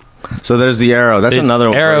arrow. So there's the arrow. That's another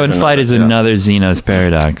arrow in version flight of is it, yeah. another Zeno's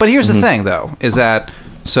paradox. But here's the thing, though, is that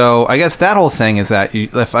so I guess that whole thing is that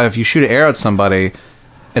if you shoot an arrow at somebody,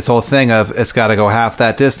 it's a whole thing of it's got to go half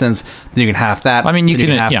that distance, then you can half that. I mean, you then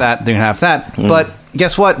can- half yeah. that, then you can half that. But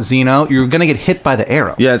guess what, Zeno? You're gonna get hit by the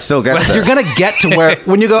arrow. Yeah, it still gets there. You're gonna get to where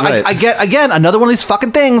when you go. Right. I get again another one of these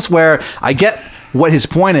fucking things where I get what his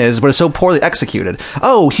point is, but it's so poorly executed.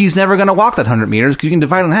 Oh, he's never going to walk that 100 meters because you can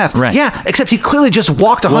divide it in half. Right. Yeah, except he clearly just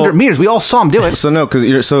walked 100 Well- meters. We all saw him do it. So no, because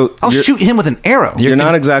I'll shoot him with an arrow. You're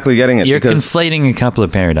not exactly getting it. You're because, conflating a couple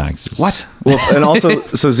of paradoxes. What? well, and also,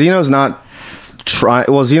 so Zeno's not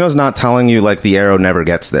Zeno's not telling you like the arrow never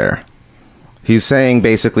gets there. He's saying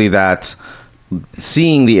basically that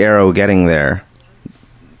seeing the arrow getting there,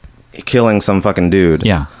 killing some fucking dude.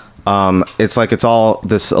 Yeah. It's like it's all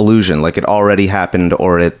this illusion, like it already happened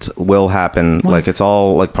or it will happen. Like it's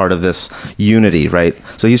all like part of this unity, right?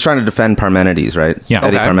 So he's trying to defend Parmenides, right? Yeah.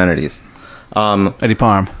 Eddie Okay. Parmenides. Eddie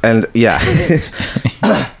Parm. And yeah.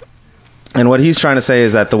 And what he's trying to say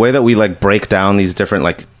is that the way that we like break down these different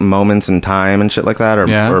like moments in time and shit like that,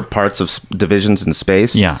 or parts of divisions in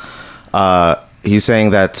space. Yeah. He's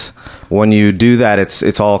saying that when you do that,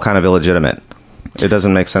 it's all kind of illegitimate. It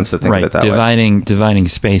doesn't make sense to think Right. of it that way. Dividing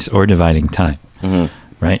space or dividing time.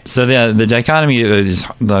 Right. So the dichotomy is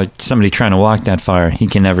like somebody trying to walk that far, he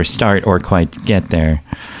can never start or quite get there.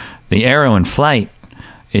 The arrow in flight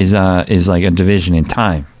is like a division in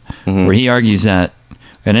time, where he argues that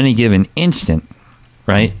at any given instant,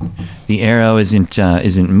 right, the arrow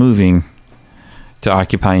isn't moving to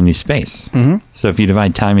occupy a new space. So if you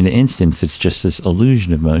divide time into instants, it's just this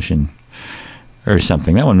illusion of motion or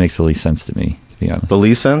something. That one makes the least sense to me, to be honest. The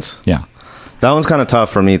least sense? Yeah. That one's kind of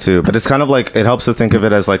tough for me too, but it's kind of like it helps to think of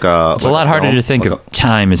it as like a. It's a lot harder to think of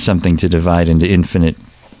time as something to divide into infinite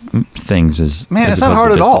things. Man, as it's not opposed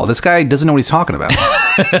hard to at all. distance. This guy doesn't know what he's talking about.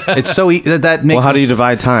 It's so that makes. Well, how do you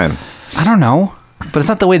divide time? I don't know, but it's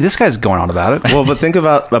not the way this guy's going on about it. Well, but think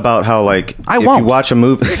about how like I if won't. you watch a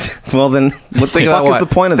movie. Well, then what the Think fuck about is what? the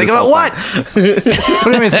point of Think this? about whole what? thing? What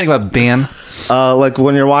do you mean think about Ben? Like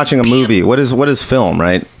when you're watching a movie, what is film,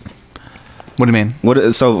 right? What do you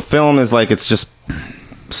mean? So film is like it's just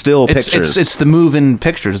still pictures. It's the moving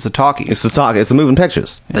pictures. It's the talkies. It's the moving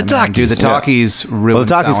pictures. The Man, talkies. dude. The talkies ruined. Well, the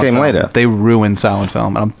talkies silent came film. later. They ruined silent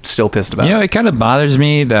film, and I'm still pissed about You know, it. it kind of bothers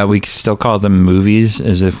me that we still call them movies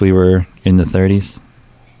as if we were in the 30s.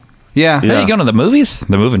 Yeah, Yeah. Hey, you going to the movies?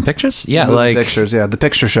 The moving pictures? Yeah, Moving like pictures. Yeah, the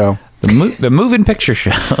picture show. the moving picture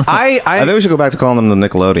show. I think we should go back to calling them the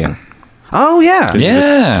Nickelodeon. Oh yeah.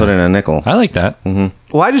 Yeah. Put in a nickel. I like that.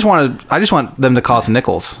 Well, I just want them to cost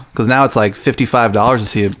nickels because now it's like $55 to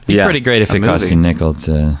see it. Yeah. Pretty great if A it cost movie. you a nickel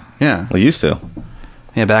to... Yeah, Well, used to.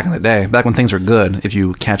 yeah. Back in the day, back when things were good. If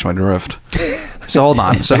you catch my drift. So hold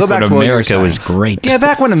on. So go back But to what you were America was saying. great. Yeah,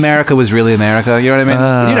 back when America was really America. You know what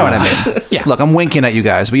I mean? You know what I mean? yeah. Look, I'm winking at you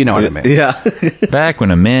guys, but you know what I mean. Yeah. Back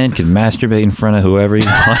when a man could masturbate in front of whoever he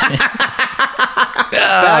wanted.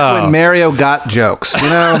 Back when Mario got jokes. You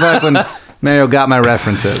know, back when Mario got my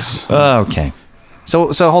references. Okay.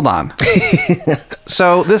 So hold on.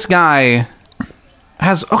 So this guy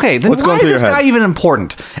has then What's why going is through this your guy head? even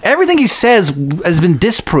important? Everything he says has been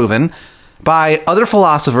disproven by other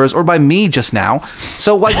philosophers or by me just now.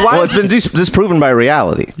 So like why? Well, it's been disproven by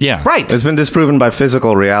reality. Yeah. right. It's been disproven by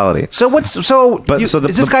physical reality. So what's But is so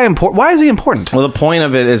this guy important? Why is he important? Well, the point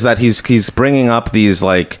of it is that he's bringing up these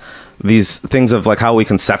things of like how we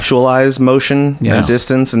conceptualize motion Yes. and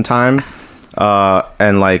distance and time,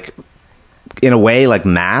 and like in a way like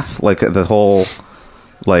math, like the whole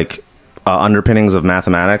like underpinnings of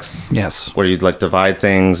mathematics, Yes. where you'd like divide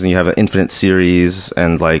things and you have an infinite series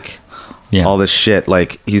and like all this shit.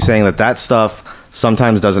 Like he's saying that stuff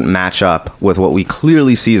sometimes doesn't match up with what we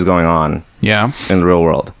clearly see is going on Yeah. in the real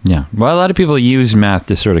world. Yeah. Well, a lot of people use math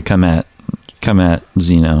to sort of come at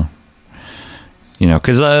Zeno. You know,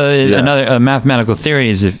 because another mathematical theory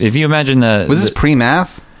is if you imagine Was this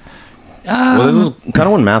pre-math? Well, this was kind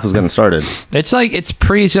of when math was getting started. it's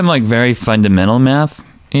pre some like very fundamental math.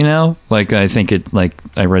 You know, like I think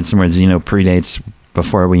I read somewhere Zeno predates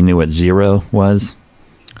before we knew what zero was.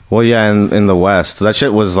 Well, yeah, in the West, that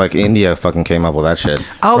shit was like India fucking came up with that shit.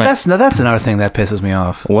 Oh, Right. that's another thing that pisses me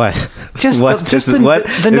off. What? Just what the- just is the- what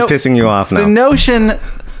the is no- pissing you off now? The notion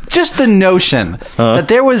that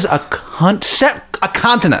there was a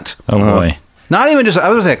continent. Oh boy. Not even just, I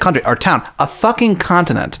was going to say a country or town, a fucking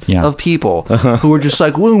continent Yeah. of people who were just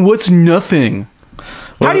like, well, what's nothing?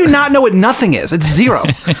 How do you not know what nothing is? It's zero.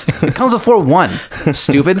 It comes before one.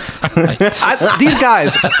 Stupid.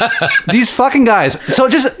 These fucking guys. So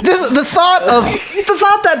just the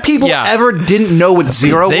thought that people Yeah. ever didn't know what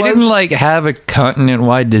zero They was. didn't like have a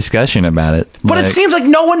continent-wide discussion about it. But it Like- seems like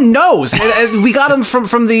no one knows. And we got them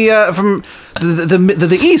from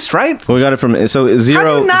the east, right? We got it from so How do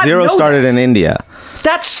zero. you not Zero know started that? in India.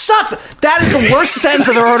 That sucks. That is the worst sentence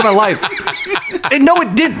I've ever heard in my life. And no,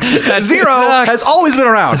 it didn't. Zero sucks. has always been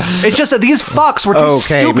around. It's just that these fucks were too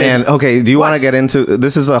Okay, stupid. man. Okay, do you want What? to get into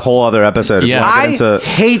this? Is a whole other episode. Yeah. You wanna I get into,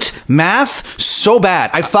 hate math so bad.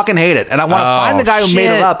 I fucking hate it. And I want to find the guy who made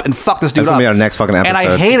it shit. up and fuck this dude That's up. gonna be our next fucking And I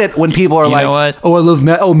episode. hate it when people are You like, know what? oh, I love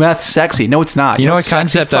math. Oh, math's sexy. No, it's not. You know what it's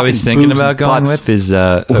sexy concept I was fucking thinking boobs about and going butts. with is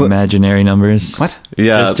imaginary numbers. What?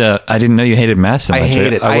 Yeah. Just I didn't know you hated math so much. I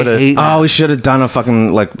hate it. I I would've- hate math. Oh, we should have done a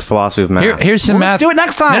fucking like philosophy of math. Here's some Well, math. let's do it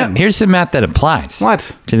next time. No, here's some math that applies.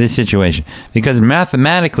 What? To this situation? Because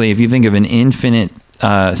mathematically, if you think of an infinite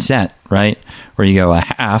set, right, where you go a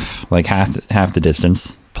half, like half the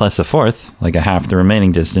distance, plus a fourth, like a half the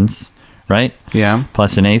remaining distance, right? Yeah.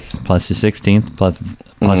 Plus an eighth, plus a 16th, plus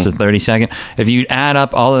a 32nd. If you add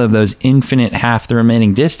up all of those infinite half the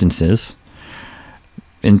remaining distances,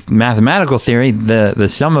 in mathematical theory, the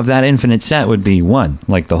sum of that infinite set would be 1,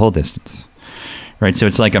 like the whole distance. Right? So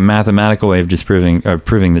it's like a mathematical way of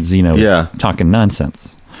proving that Zeno is talking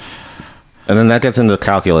nonsense. And then that gets into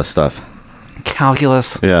calculus stuff.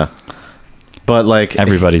 Calculus. Yeah. But like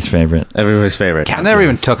Everybody's favorite. everybody's favorite. I never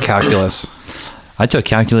even took calculus. I took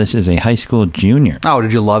calculus as a high school junior. Oh,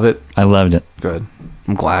 did you love it? I loved it. Good.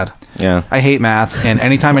 I'm glad. Yeah. I hate math, and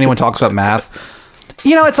anytime anyone talks about math,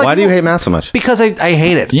 it's like, Why do you hate math so much? Because I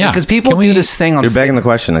hate it. Yeah. Because people Can we- do this thing on. You're begging the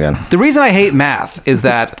question again. The reason I hate math is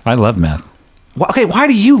that. I love math. Okay, why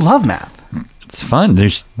do you love math? It's fun.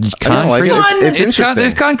 There's don't like concrete. it. It's interesting.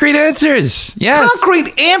 There's concrete answers. Yes.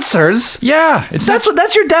 Concrete answers. Yeah. It's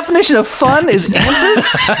That's your definition of fun is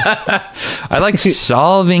answers. I like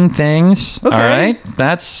solving things. Okay. All right.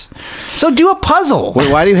 That's So do a puzzle. Wait,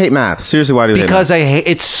 why do you hate math? Seriously, why do you hate Because math? I hate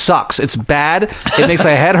it. Sucks. It's bad. It makes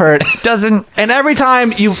my head hurt. doesn't. And every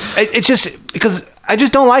time it's just because I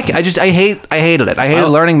just don't like it. I hated it. I hated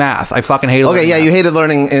learning math. I fucking hated. Okay, learning yeah, math. you hated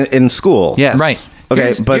learning in school. Yes. Right. Okay,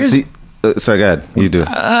 Here's- but here's- sorry, go ahead. You do.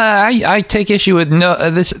 I take issue with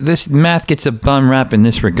this math gets a bum rap in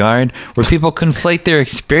this regard, where people conflate their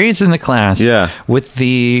experience in the class with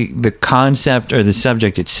the concept or the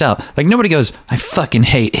subject itself. Like nobody goes, I fucking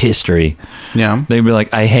hate history. Yeah. They'd be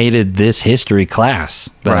like, I hated this history class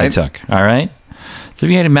that I Right. took. All right. So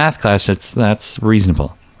if you hate a math class, that's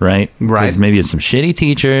reasonable, right? Right. 'Cause maybe it's some shitty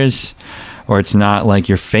teachers, or it's not like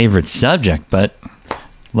your favorite subject, but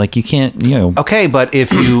like you can't, Okay, but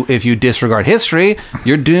if you disregard history,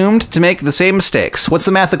 you're doomed to make the same mistakes. What's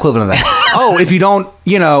the math equivalent of that? Oh, if you don't,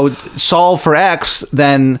 solve for X,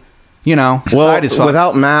 then, society's fucked.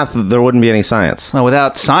 without math, there wouldn't be any science. Well,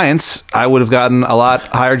 without science, I would have gotten a lot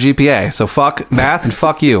higher GPA. So fuck math and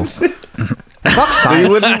fuck you. Fuck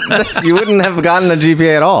science. You wouldn't have gotten a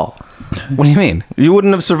GPA at all. What do you mean? You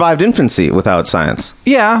wouldn't have survived infancy without science.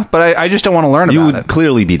 Yeah, but I just don't want to learn You about would it.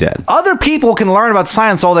 clearly be dead. Other people can learn about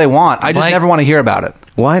science all they want. I just Like- never want to hear about it.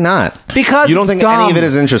 Why not? Because you don't it's think any of dumb. it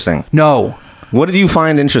is interesting. No. What did you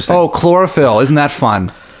find interesting? Oh, chlorophyll. Isn't that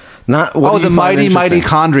fun? Not what Oh, did the you find mighty interesting?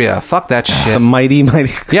 mitochondria. Fuck that shit. The mighty.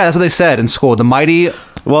 Yeah, that's what they said in school. The mighty.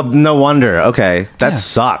 Well, no wonder. Okay, that Yeah.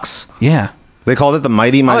 sucks. Yeah. They called it the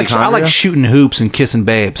mighty I mitochondria. like shooting hoops and kissing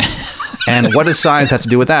babes. And what does science have to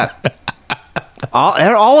do with that?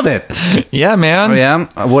 all of it. yeah, man. Oh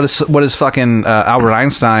yeah. What does fucking Albert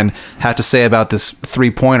Einstein have to say about this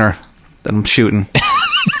 3-pointer that I'm shooting?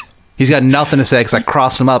 He's got nothing to say because I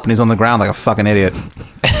crossed him up and he's on the ground like a fucking idiot.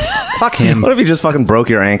 fuck him. What if he just fucking broke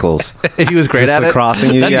your ankles? If he was great Just at like it.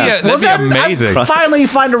 crossing you? That'd Yeah. be, that'd be amazing. I finally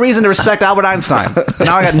find a reason to respect Albert Einstein.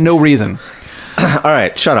 Now I got no reason. All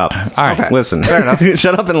right, shut up. All right. Okay. Listen. Fair enough.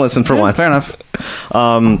 Shut up and listen for once. Fair enough.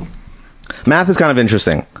 Math is kind of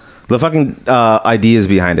interesting. The fucking ideas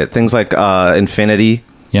behind it. Things like infinity.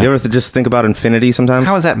 Yeah. You ever just think about infinity sometimes?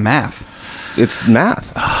 How is that math? It's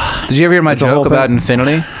math. Did you ever hear my a whole joke about thing.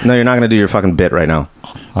 infinity? No, you're not going to do your fucking bit right now.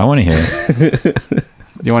 I want to hear it.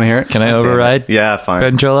 Do you want to hear it? Can I override? Yeah, fine.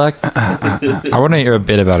 Ben Jolak? I want to hear a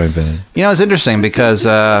bit about infinity. You know, it's interesting because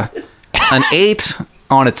an 8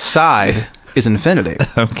 on its side is infinity,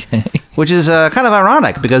 Okay. which is kind of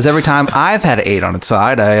ironic because every time I've had an 8 on its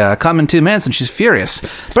side, I come in 2 minutes and she's furious.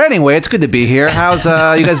 But anyway, it's good to be here. How's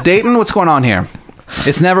you guys dating? What's going on here?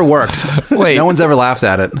 It's never worked. Wait. No one's ever laughed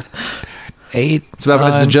at it. 8. It's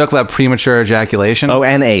a joke about premature ejaculation. Oh,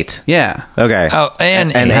 and 8. Yeah. Okay. Oh,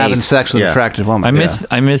 and Having 8. sex with an Yeah. attractive woman. I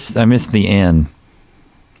miss the and.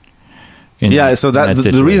 In Yeah, so that the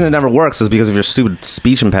situation. reason it never works is because of your stupid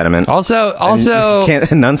speech impediment. Also, You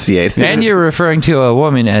can't enunciate. and you're referring to a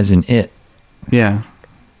woman as an it. Yeah.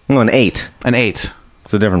 No, an 8. An 8.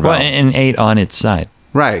 It's a different Well, vowel. an 8 on its side.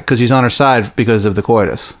 Right, because she's on her side because of the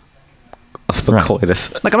coitus. Of the Right.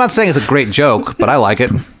 coitus. Like, I'm not saying it's a great joke, but I like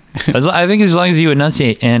it. I think as long as you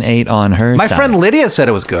enunciate an 8 on her My side. friend Lydia said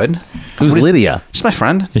it was good. Who's Lydia? She's my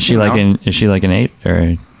friend. Is she You like know. an 8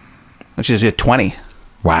 or She's at 20.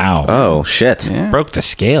 wow. Oh, shit. Yeah. Broke the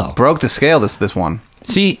scale. Broke the scale this one.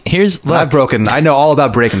 See, here's look, I know all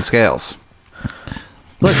about breaking scales.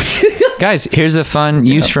 look, guys. Here's a fun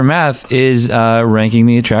use for math: is ranking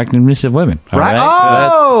the attractiveness of women. All Right? right?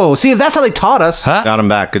 Oh, see, if that's how they taught us. Huh? Got him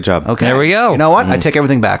back. Good job. Okay. There we go. You know what? I take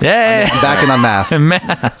everything back. Yeah. I'm backing on math.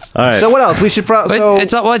 Math. All right. So what else? We should But probably...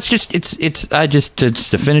 it's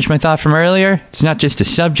to finish my thought from earlier. It's not just a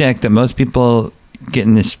subject that most people get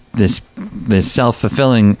in this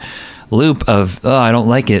self-fulfilling loop of, oh, I don't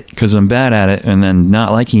like it because I'm bad at it, and then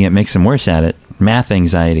not liking it makes them worse at it. Math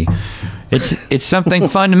anxiety. It's something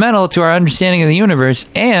fundamental to our understanding of the universe,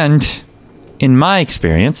 and in my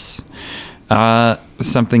experience,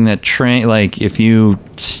 something that like if you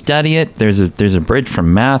study it, there's a bridge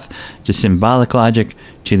from math to symbolic logic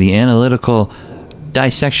to the analytical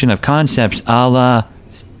dissection of concepts, a la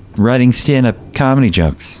writing stand-up comedy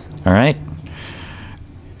jokes. All right.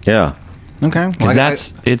 Yeah. Okay. Well,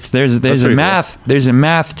 Because there's That's a pretty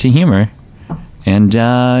math to humor, and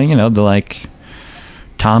the like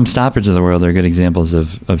Tom Stoppards of the world are good examples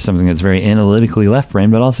of something that's very analytically left brain,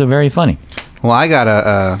 but also very funny. well, I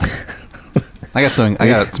got something. I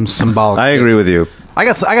got some symbolic. I agree with you. I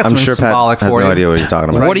got I'm something sure Pat symbolic has for no you. idea what you're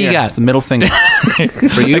talking about. What do you here. got? It's the middle finger.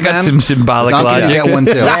 For you, I got Ben, some symbolic Zonky, logic. You get one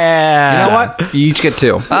too. Yeah. You know what? You each get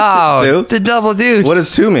 2. Oh, Two? the double deuce. What does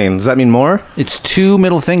 2 mean? Does that mean more? It's 2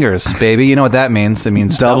 middle fingers, baby. You know what that means? It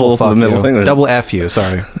means Double for fuck the middle you. fingers. Double F you.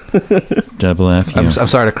 Sorry. double F? I'm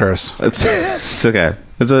sorry to curse. It's okay.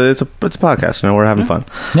 It's a podcast. We're having fun.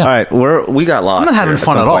 Yeah. All right, we got lost. I'm not having here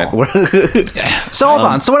fun some at all. point. So hold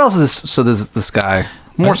on. So what else is this? So there's this guy.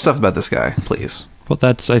 More stuff about this guy, please. Well,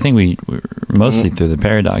 I think we're mostly through the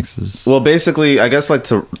paradoxes. Well, basically, I guess like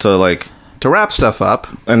to like To wrap stuff up,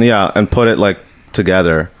 and put it like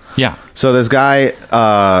together. Yeah. So this guy,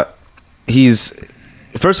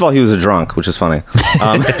 first of all, he was a drunk, which is funny.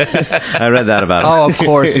 I read that about him. Oh, of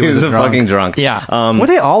course he was a drunk. fucking drunk. Yeah. were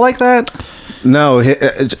they all like that? No,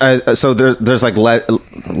 so there's like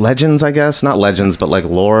legends, I guess, not legends, but like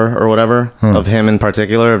lore or whatever of him in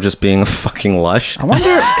particular of just being a fucking lush. I wonder.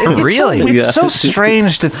 It's Really? So, it's Yeah. so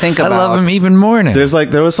strange to think I about. love him even more now.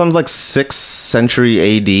 There was some like 6th century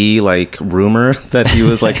AD like rumor that he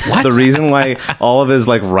was like the reason why all of his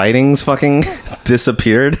like writings fucking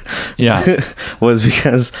disappeared. Yeah. Was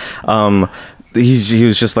because he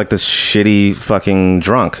was just like this shitty fucking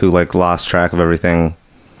drunk who like lost track of everything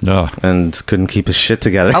Oh. and couldn't keep his shit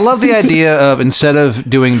together. I love the idea of instead of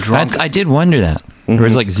doing drunk. I did wonder that. There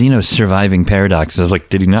was like Zeno's surviving paradoxes. I was like,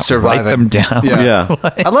 did he not Surviving. write them down? Yeah.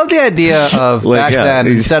 I love the idea of Like, back yeah, then,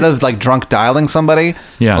 he's- instead of like drunk dialing somebody,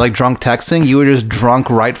 Yeah. like drunk texting, you were just drunk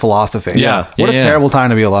write philosophy. Yeah. What a Yeah. terrible time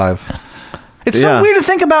to be alive. It's so Yeah. weird to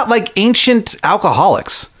think about like ancient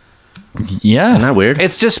alcoholics. Yeah. Isn't that weird?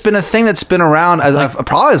 It's just been a thing that's been around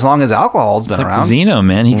probably as long as alcohol's been It's like around. Zeno,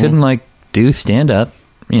 man. He couldn't like do stand up,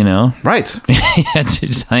 Right. He had to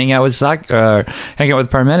just hang out with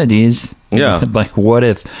Parmenides. Yeah. Like, what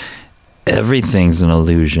if everything's an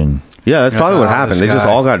illusion? Yeah, that's probably what Oh, happened. this They just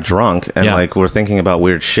guy. all got drunk and Yeah. like were thinking about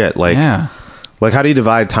weird shit. Like, Yeah. like how do you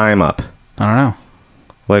divide time up? I don't know.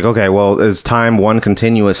 Like, okay, well, is time one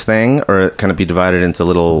continuous thing, or can it be divided into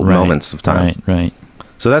little Right, moments of time? Right.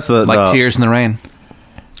 So that's Like Tears in the Rain.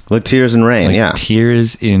 Like Tears in Rain, Like yeah.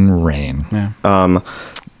 Tears in Rain. Yeah.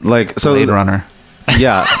 Like so. Blade Runner.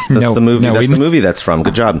 Yeah, that's No, the movie. no, that's we the movie that's from.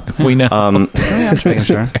 Good job. We know. Yeah, just making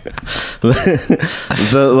sure.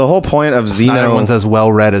 The whole point of Not everyone's Xeno. as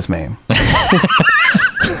well read as me.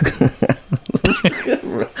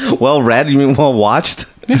 Well read? You mean well watched?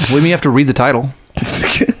 We may have to read the title.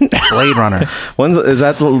 Blade Runner. Is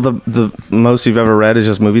that the most you've ever read? Is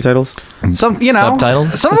just movie titles? Some, you know,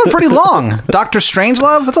 Subtitles? Some of them are pretty long. Doctor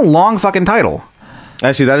Strangelove. That's a long fucking title.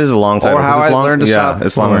 Actually, that is a long title. Or How It's I long. Learned to Yeah, Stop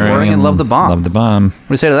it's long. Worrying and Love the Bomb. Love the Bomb. What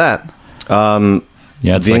do you say to that?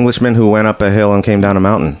 Yeah, it's The Englishman Who Went Up a Hill and Came Down a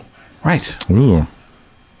Mountain. Right. Ooh.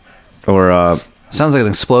 Or Sounds like an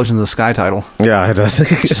Explosion in the Sky title. yeah, it does.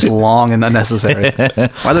 Just long and unnecessary. Why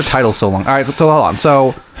are their titles so long? All right, so hold on.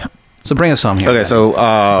 So bring us home here. Okay, so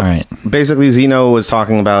right. basically, Zeno was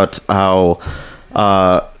talking about how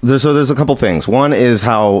there's a couple things. One is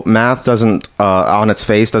how math doesn't on its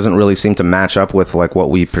face doesn't really seem to match up with like what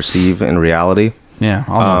we perceive in reality. Yeah.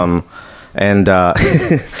 Awesome. And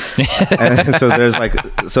so there's like,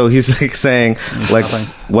 so he's like saying like,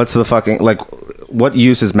 what's the fucking like, what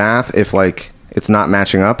use is math if like it's not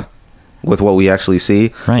matching up with what we actually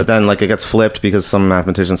see? Right. But then like it gets flipped because some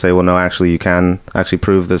mathematicians say, well, no, actually you can actually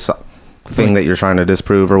prove this thing that you're trying to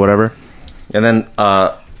disprove or whatever. And then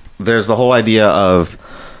there's the whole idea of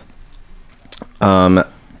one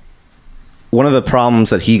of the problems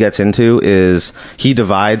that he gets into is he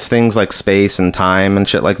divides things like space and time and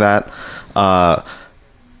shit like that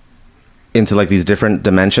into like these different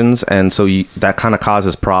dimensions, and so that kind of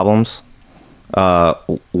causes problems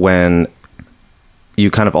when you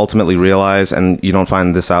kind of ultimately realize, and you don't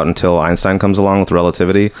find this out until Einstein comes along with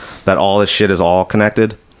relativity, that all this shit is all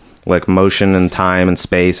connected, like motion and time and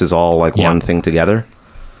space is all like one thing together.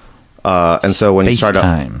 And so when you try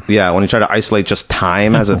Space-time. when you try to isolate just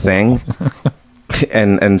time as a thing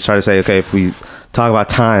and try to say, okay, if we talk about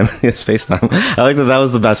time, it's space time. I like that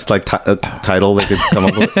was the best like title they could come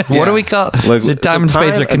up with. What do we call Like, so time and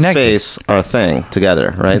space are and connected? space are a thing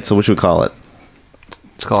together, right? So what should we call it?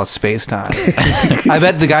 It's called Space Time. I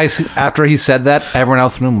bet the guys, after he said that, everyone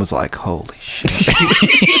else in the room was like, holy shit.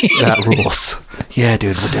 That rules. Yeah,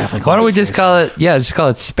 dude, we're definitely Why don't we calling just call it? Yeah, just call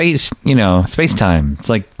it space. You know, space time. It's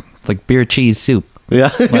like beer, cheese, soup.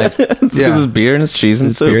 Yeah, it's because it's beer and it's cheese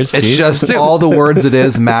and soup. Beer, It's cheese, just soup. all the words it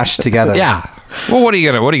is mashed together. Yeah. Well, what are you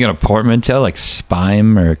gonna portmanteau like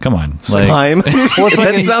spime or come on? Like, Time. it's like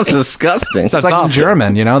That sounds disgusting. It's like in awful.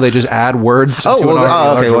 German, you know, they just add words. Oh, to well, an already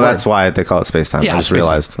okay. larger Well, word. that's why they call it space time. Yeah, I just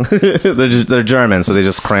space-time. realized they're German, so they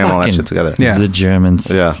just cram all that Fucking- shit together. Yeah. The Germans.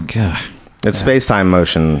 Yeah. God. It's space time,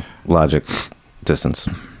 motion, logic, distance.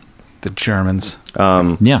 the Germans.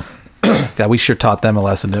 Yeah. God, we sure taught them a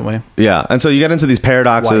lesson, didn't we? Yeah, and so you get into these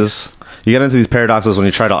paradoxes. You get into these paradoxes when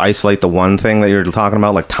you try to isolate the one thing that you're talking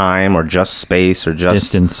about, like time or just space or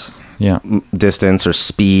just Distance. Yeah. distance or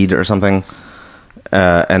speed or something,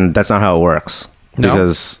 and that's not how it works. No?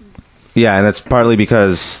 Because and it's partly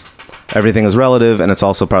because everything is relative, and it's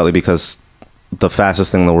also partly because the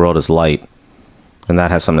fastest thing in the world is light, and that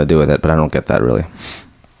has something to do with it. But I don't get that really.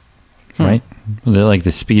 Right. Like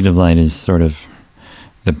the speed of light is sort of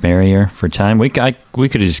the barrier for time. We could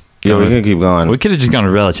have just Yeah, we can keep going. We could have just gone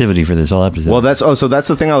to relativity for this whole episode. Well, so that's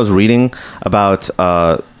the thing I was reading about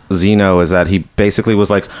Zeno, is that he basically was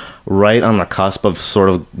like right on the cusp of sort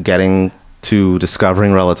of getting to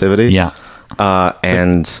discovering relativity. yeah.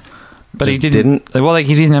 And But he just didn't. Well, like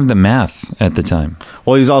he didn't have the math at the time,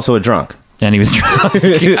 Well, he was also a drunk. and he was drunk.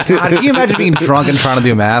 God, can you imagine being drunk and trying to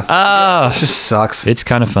do math? Oh, It just sucks. it's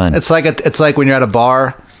kind of fun. It's like when you're at a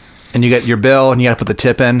bar and you get your bill and you got to put the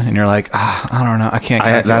tip in, and you're like, I don't know, I can't.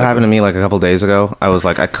 That happened to me like a couple days ago. I was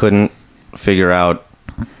like, I couldn't figure out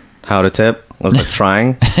how to tip. I was like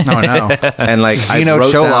trying, No, no. and like Zeno I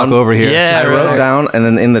wrote Cholak down over here. Yeah, I wrote right. down, and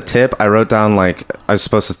then in the tip, I wrote down like I was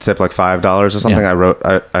supposed to tip like $5 or something.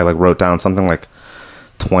 Yeah. I like wrote down something like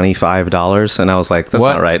 $25, and I was like, that's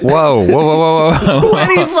what? not right. Whoa.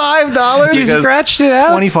 $25. You Because- scratched it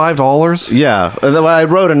out. $25. Yeah, I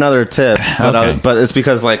wrote another tip, but, Okay. but it's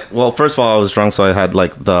because like, well, first of all, I was drunk, so I had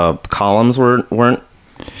like the columns weren't. Where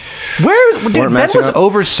dude, Ben matching was up?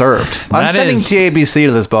 overserved. I'm That sending is- TABC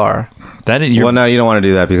to this bar. That is, your Well, no, you don't want to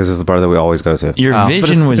do that because it's the bar that we always go to. your Oh, but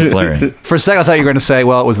vision was blurry. For a second, I thought you were going to say,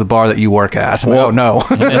 "Well, it was the bar that you work at." Well- no.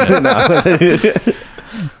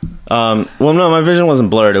 Well, no, my vision wasn't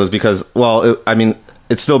blurred. It was because, well,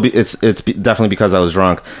 it's still it's definitely because I was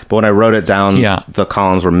drunk. But when I wrote it down, Yeah. the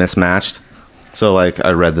columns were mismatched. So like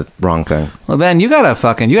I read the wrong thing. Well, Ben, you got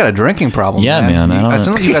a drinking problem. Yeah, man, I don't I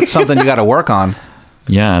think you got something you got to work on.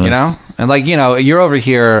 Yeah, You know, and like you're over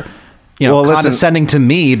here. Well, listen- condescending to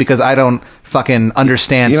me because I don't fucking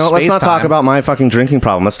understand. You know, let's not talk space-time. about my fucking drinking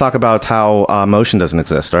problem. Let's talk about how motion doesn't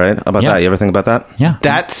exist, all right? About Yeah. that. You ever think about that? Yeah.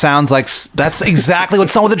 That sounds like that's exactly what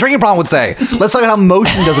someone with a drinking problem would say. Let's talk about how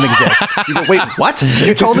motion doesn't exist. You go, wait, what?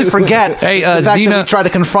 You totally forget Hey, the fact that Xena- we try to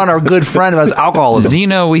confront our good friend who has alcoholism.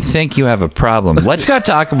 Zeno, we think you have a problem. Let's not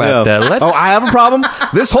talk about that. Let's, Oh, I have a problem?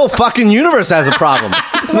 This whole fucking universe has a problem.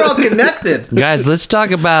 We're all connected. guys, let's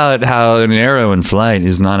talk about how an arrow in flight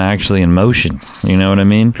is not actually in motion. You know what I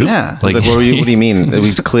mean? Yeah. Like, what do you mean?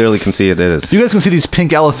 We clearly can see it is. You guys can see these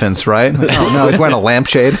pink elephants, right? Oh no, he's wearing a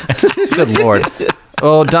lampshade. Good lord.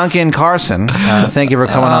 Oh, Duncan Carson, thank you for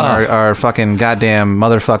coming on our fucking goddamn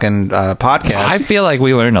motherfucking podcast. I feel like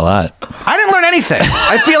we learned a lot. I didn't learn anything.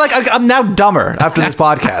 I feel like I'm now dumber after this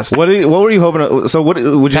podcast. What were you hoping to, so what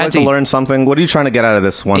would you like to Patty. learn something? What are you trying to get out of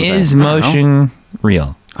this one Is thing? motion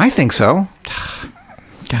real? I think so.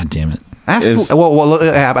 God damn it. Ask Is- well,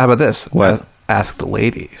 how about this? What? Ask the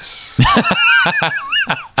ladies.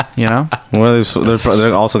 You know? Well,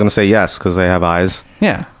 they're also going to say yes because they have eyes.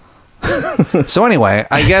 Yeah. So anyway,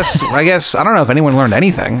 I guess I don't know if anyone learned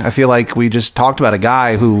anything. I feel like we just talked about a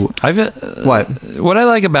guy who What I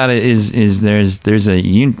like about it is there's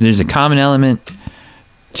a common element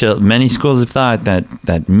to many schools of thought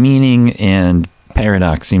that meaning and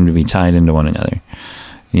paradox seem to be tied into one another.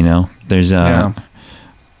 You know, there's Yeah.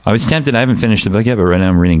 I was tempted. I haven't finished the book yet, but right now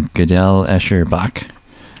I'm reading Gödel, Escher, Bach.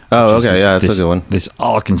 Oh, which is okay. Yeah, that's this, a good one. This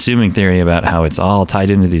all-consuming theory about how it's all tied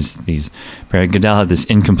into these. Gödel had this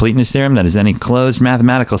incompleteness theorem that is any closed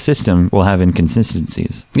mathematical system will have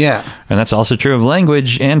inconsistencies. Yeah. And that's also true of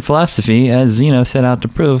language and philosophy, as Zeno set out to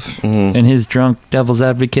prove in his drunk devil's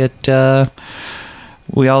advocate.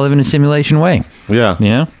 We all live in a simulation way. Yeah, You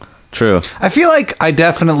know? true. I feel like I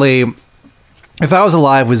definitely, if I was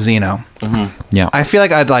alive with Zeno, Yeah. I feel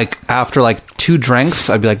like I'd like, after like 2 drinks,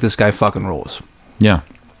 I'd be like, this guy fucking rules. Yeah.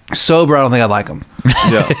 Sober, I don't think I'd like him.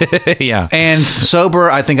 Yeah. Yeah. And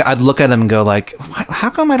sober, I think I'd look at him and go like, how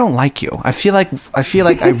come I don't like you? I feel like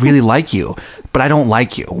I really like you, but I don't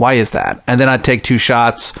like you. Why is that? And then I'd take 2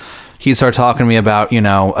 shots. He'd start talking to me about,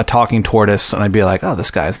 a talking tortoise, and I'd be like, oh,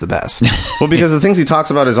 this guy's the best. Well, because the things he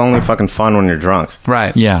talks about is only fucking fun when you're drunk.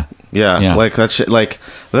 Right. Yeah. Yeah, Yeah. like that shit. Like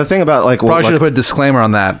the thing about like Probably like, should have put a disclaimer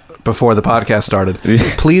on that before the podcast started.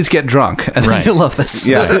 Please get drunk, and Right. you'll love this.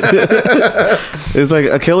 yeah, it's like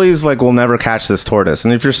Achilles like will never catch this tortoise,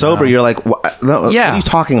 and if you're sober, you're like, no, what Yeah. are you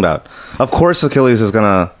talking about? Of course, Achilles is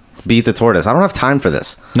gonna beat the tortoise. I don't have time for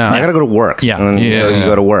this. No. I gotta go to work. Yeah. and then Yeah. you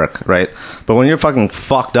go to work, right? But when you're fucking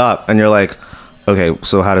fucked up and you're like, okay,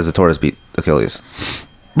 so how does the tortoise beat Achilles?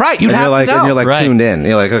 Right. You'd And have you're like, to know. and you're like Right. tuned in.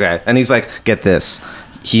 You're like, okay, and he's like, get this,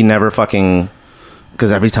 he never fucking.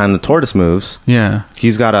 Because every time the tortoise moves, yeah.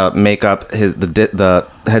 he's got to make up the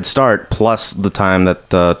head start plus the time that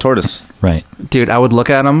the tortoise. Right. Dude, I would look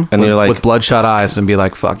at him And with, you're like- with bloodshot eyes and be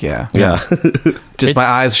like, fuck yeah. Yeah, Just my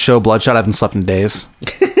eyes show bloodshot. I haven't slept in days.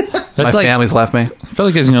 My That's like, family's left me. I feel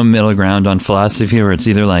like there's no middle ground on philosophy where it's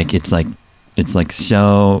either like it's like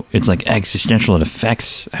existential. It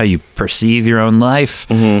affects how you perceive your own life,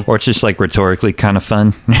 or it's just like rhetorically kind of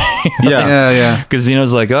fun. yeah. Yeah. Because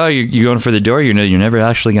Zeno's like, oh, you're going for the door. You're never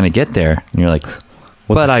actually going to get there. And you're like,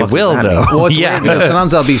 What but the I fuck does will that though. mean? Well, it's yeah. weird because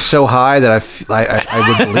sometimes I'll be so high that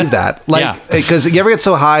I would believe that. Like, Yeah. because you ever get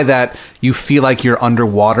so high that you feel like you're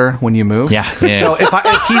underwater when you move? Yeah. So if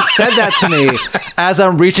he said that to me as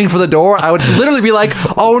I'm reaching for the door, I would literally be like,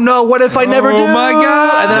 oh no, what if I never do? Oh my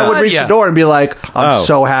God. And then I would reach Yeah. the door and be like, I'm Oh.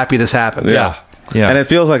 so happy this happened. Yeah. Yeah. And it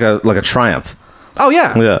feels like a triumph. Oh,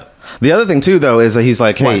 yeah. Yeah. The other thing too, though, is that he's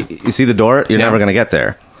like, hey, you see the door? You're Yeah. never gonna get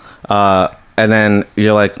there. And then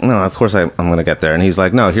you're like, no, of course I'm gonna get there. And he's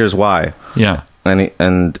like, no, here's why. yeah.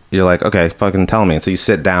 And you're like, okay, fucking tell me. And so you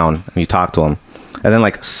sit down and you talk to him. And then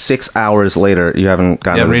like 6 hours later, you haven't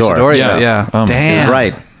gotten Yeah, to the reach door. the door. Yeah. Yeah. Oh my He Damn. was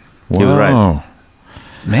right. He was right. Whoa.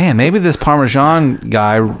 Man, maybe this Parmesan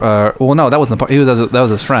guy. Well, no, that wasn't the. That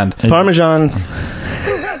was his friend, Parmesan,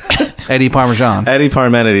 Eddie Parmesan. Eddie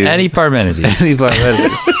Parmenides. Eddie Parmenides. Eddie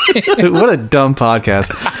Parmenides. What a dumb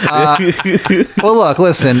podcast. Well, look,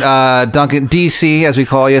 listen, Duncan, DC, as we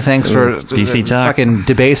call you, thanks for DC Talk. fucking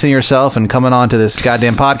debasing yourself and coming on to this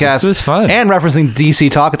goddamn podcast. This was fun. And referencing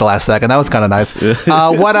DC Talk at the last second. That was kind of nice.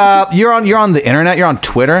 You're on the internet. You're on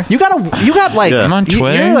Twitter. You got like Yeah. I'm on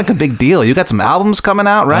Twitter. You're like a big deal. You got some albums coming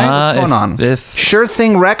out, right? What's going on? Sure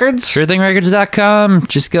Thing Records. SureThingRecords.com.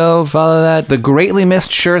 Just go follow that. The greatly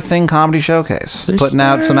missed Sure Thing Comedy Showcase. Putting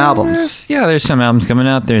out some albums. Yeah, there's some albums coming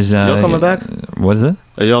out. There's Y'all coming back? What is it?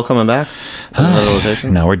 Are y'all coming back? Another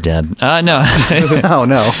rotation? No, we're dead. No. Oh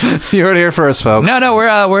no, you heard it here first, folks. No,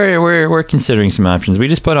 we're considering some options. We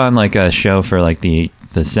just put on like a show for like the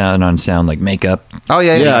the sound on sound like makeup. Oh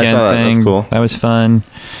yeah, Yeah, I weekend saw that. That's thing. cool. That was fun.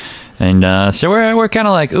 And so we're kind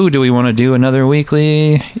of like, ooh, do we want to do another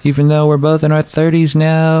weekly? Even though we're both in our 30s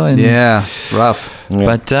now, and Yeah, it's rough.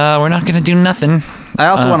 but we're not going to do nothing. I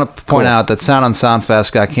also want to point cool. out that Sound on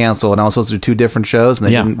Soundfest got canceled, and I was supposed to do 2 different shows, and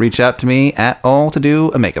they Yeah. didn't reach out to me at all to do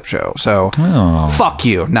a makeup show. So, Oh. fuck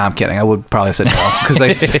you. No, I'm kidding. I would probably have said no because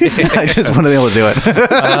I just want to be able to do it.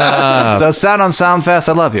 So, Sound on Soundfest,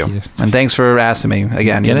 I love you, and thanks for asking me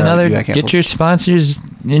again. Get even though another. you got canceled. Get your sponsors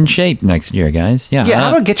in shape next year, guys. Yeah. Yeah,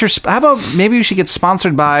 how about maybe you should get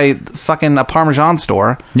sponsored by fucking a Parmesan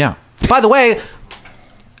store. yeah. By the way,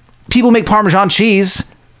 people make Parmesan cheese.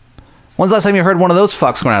 When's the last time you heard one of those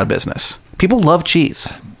fucks going out of business? People love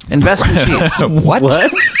cheese. Invest in cheese. What?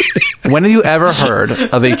 When have you ever heard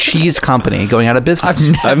of a cheese company going out of business?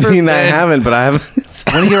 I mean, I haven't, but I haven't.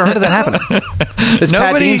 When have you ever heard of that happening? It's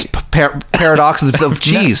Pat Nobody- Dean's paradox of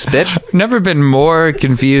cheese, bitch. Never been more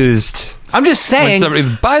confused. I'm just When saying. somebody,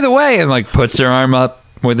 by the way, and like puts their arm up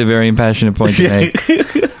with a very impassioned point to make.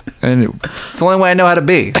 And It's the only way I know how to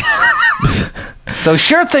be. So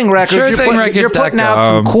Sure Thing Records, you're putting out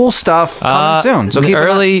some cool stuff coming soon. So keep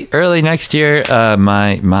early next year,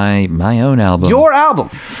 my own album your album.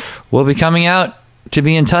 will be coming out to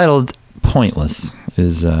be entitled "Pointless."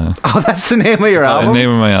 Is Oh, that's the name of your album. the name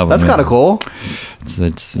of my album? That's kind of cool.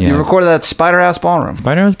 It's You recorded that at Spider House Ballroom.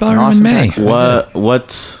 Spider House Ballroom Austin, in May. Texas.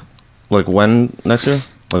 What? Like when next year?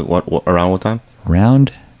 Like what? Around what time?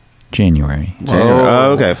 Around January. January.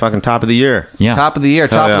 Oh, okay. Fucking top of the year. Yeah. Top of the year,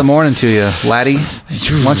 top yeah. of the morning to you, laddie. Why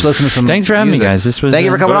don't you listen to some Thanks for having me, music? guys. This was Thank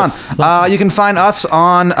you for coming it's on. You can find us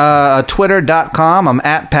on twitter.com. I'm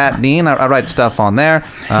at Pat Dean. I write stuff on there.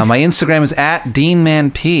 My Instagram is at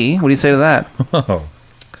DeanManP. What do you say to that?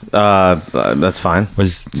 That's fine.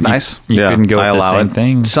 was It's nice. You Yeah, couldn't go I with the allow same it.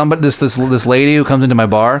 thing. Somebody, this lady who comes into my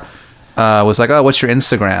bar was like, "Oh, what's your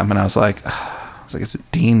Instagram?" And I was like, "It's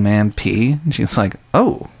Dean Man P." And she's like,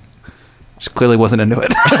 "Oh." She clearly wasn't into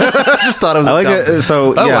it. I just thought it was. I like dumb. it.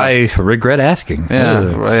 So Oh, yeah, I regret asking. Yeah,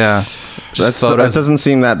 Ugh. yeah. that doesn't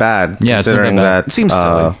seem that bad. Yeah, it's not considering that bad. that It seems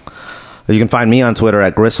silly. you can find me on Twitter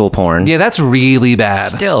at gristleporn. Yeah, that's really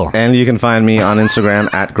bad. Still. And you can find me on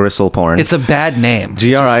Instagram at gristleporn. It's a bad name.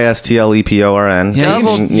 GRISTLEPORN. Yeah, you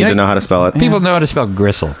you- need to know how to spell it. People know how to spell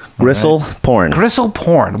gristle. Gristle porn. Gristle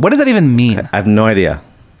porn. What does that even mean? I have no idea.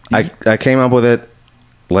 I came up with it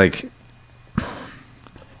like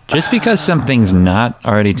Just because something's not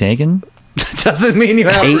already taken, Doesn't mean you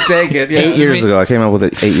have to take it. Yeah. 8 years ago. I came up with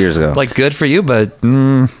it 8 years ago. like good for you, but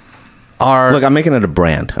Our Look, I'm making it a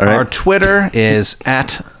brand. All right. Our Twitter is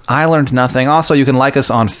at I Learned Nothing. Also, you can like us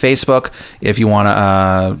on Facebook if you want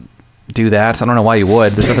to do that. I don't know why you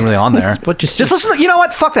would. There's nothing really on there. But just listen to, you know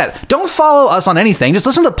what? Fuck that. Don't follow us on anything. Just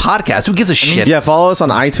listen to the podcast. Who gives a shit? Yeah, follow us on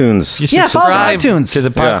iTunes. you Yeah, follow us on subscribe iTunes. to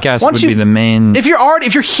the Yeah. podcast Once would be the main. If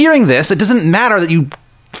you're hearing this, it doesn't matter that you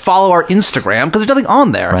follow our Instagram because there's nothing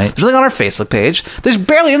on there. Right. There's nothing on our Facebook page. There's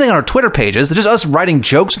barely anything on our Twitter pages. There's just us writing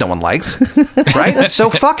jokes no one likes. Right? So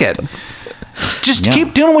fuck it. Just Yeah.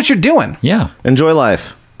 keep doing what you're doing. yeah. Enjoy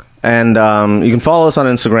life. And you can follow us on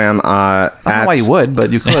Instagram. I don't know why you would,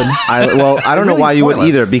 but you could. I don't know Really why you would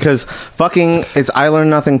pointless. either, because fucking it's I Learn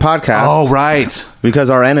Nothing podcast. Oh, right. Because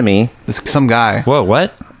our enemy, Some guy. Whoa,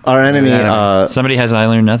 what? our enemy, Somebody has I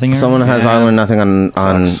Learned Nothing? someone has Yeah. I Learn Nothing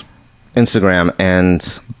on Sucks. Instagram, and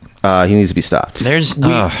he needs to be stopped. There's.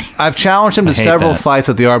 I've challenged him to hate several that. fights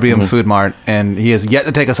at the RBM Food Mart, and he has yet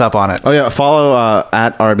to take us up on it. Oh yeah, follow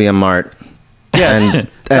at RBM Mart. Yeah. and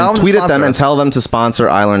Tell them to tweet at sponsor them and us. tell them to sponsor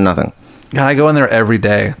I Learn Nothing. God, I go in there every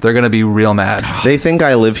day. They're going to be real mad. They think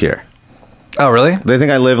I live here. Oh, really? They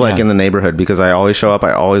think I live like Yeah. in the neighborhood because I always show up.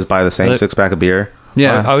 I always buy the same Look- 6-pack of beer. I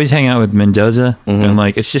Yeah. always hang out with Mendoza, and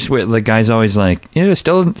like it's just weird. The guy's always like, "Yeah,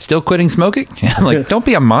 still quitting smoking." I'm like, "Don't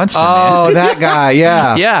be a monster, Oh, man." that guy.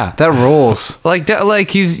 Yeah. Yeah. That rules. Like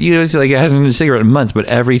he's it's like he hasn't had a cigarette in months, but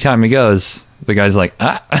every time he goes, the guy's like,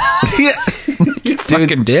 "Ah, you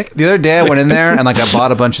fucking dick." The other day I went in there and like I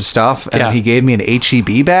bought a bunch of stuff and Yeah. he gave me an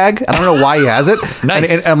HEB bag. I don't know why he has it. Nice.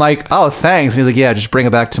 And I'm like, oh, thanks. And he's like, yeah, just bring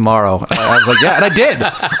it back tomorrow. And I was like, yeah, and I did.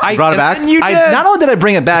 I brought it back? and You I, did. not only did I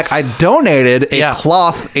bring it back, I donated a Yeah.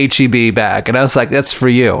 cloth HEB bag. And I was like, that's for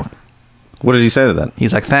you. What did he say to that?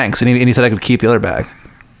 He's like, thanks. And he said I could keep the other bag.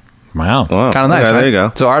 Wow. Wow. Kind of nice. Okay, right? there you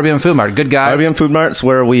go. So RBM Food Mart, good guys. RBM Food Mart's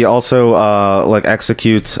where we also like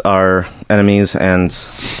execute our enemies and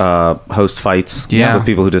host fights with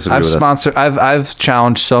people who disagree I've with us. sponsored. I've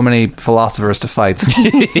challenged so many philosophers to fights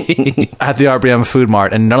at the RBM Food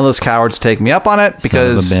Mart, and none of those cowards take me up on it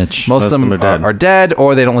because Son of a bitch. most of them are dead,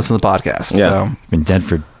 or they don't listen to the podcast. Yeah. So Been dead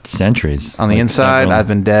for centuries. on the Like inside, several. I've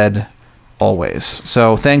been dead always.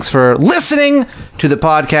 So thanks for listening to the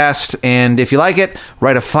podcast. And if you like it,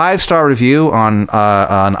 write a 5-star review on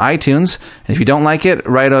iTunes. And if you don't like it,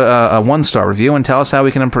 write a 1-star review and tell us how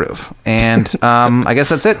we can improve. And I guess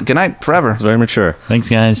that's it. Good night forever. It's very mature. Thanks,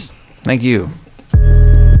 guys. Thank you.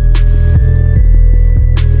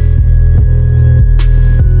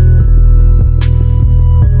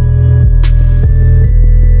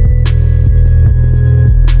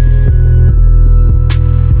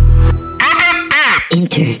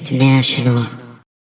 International.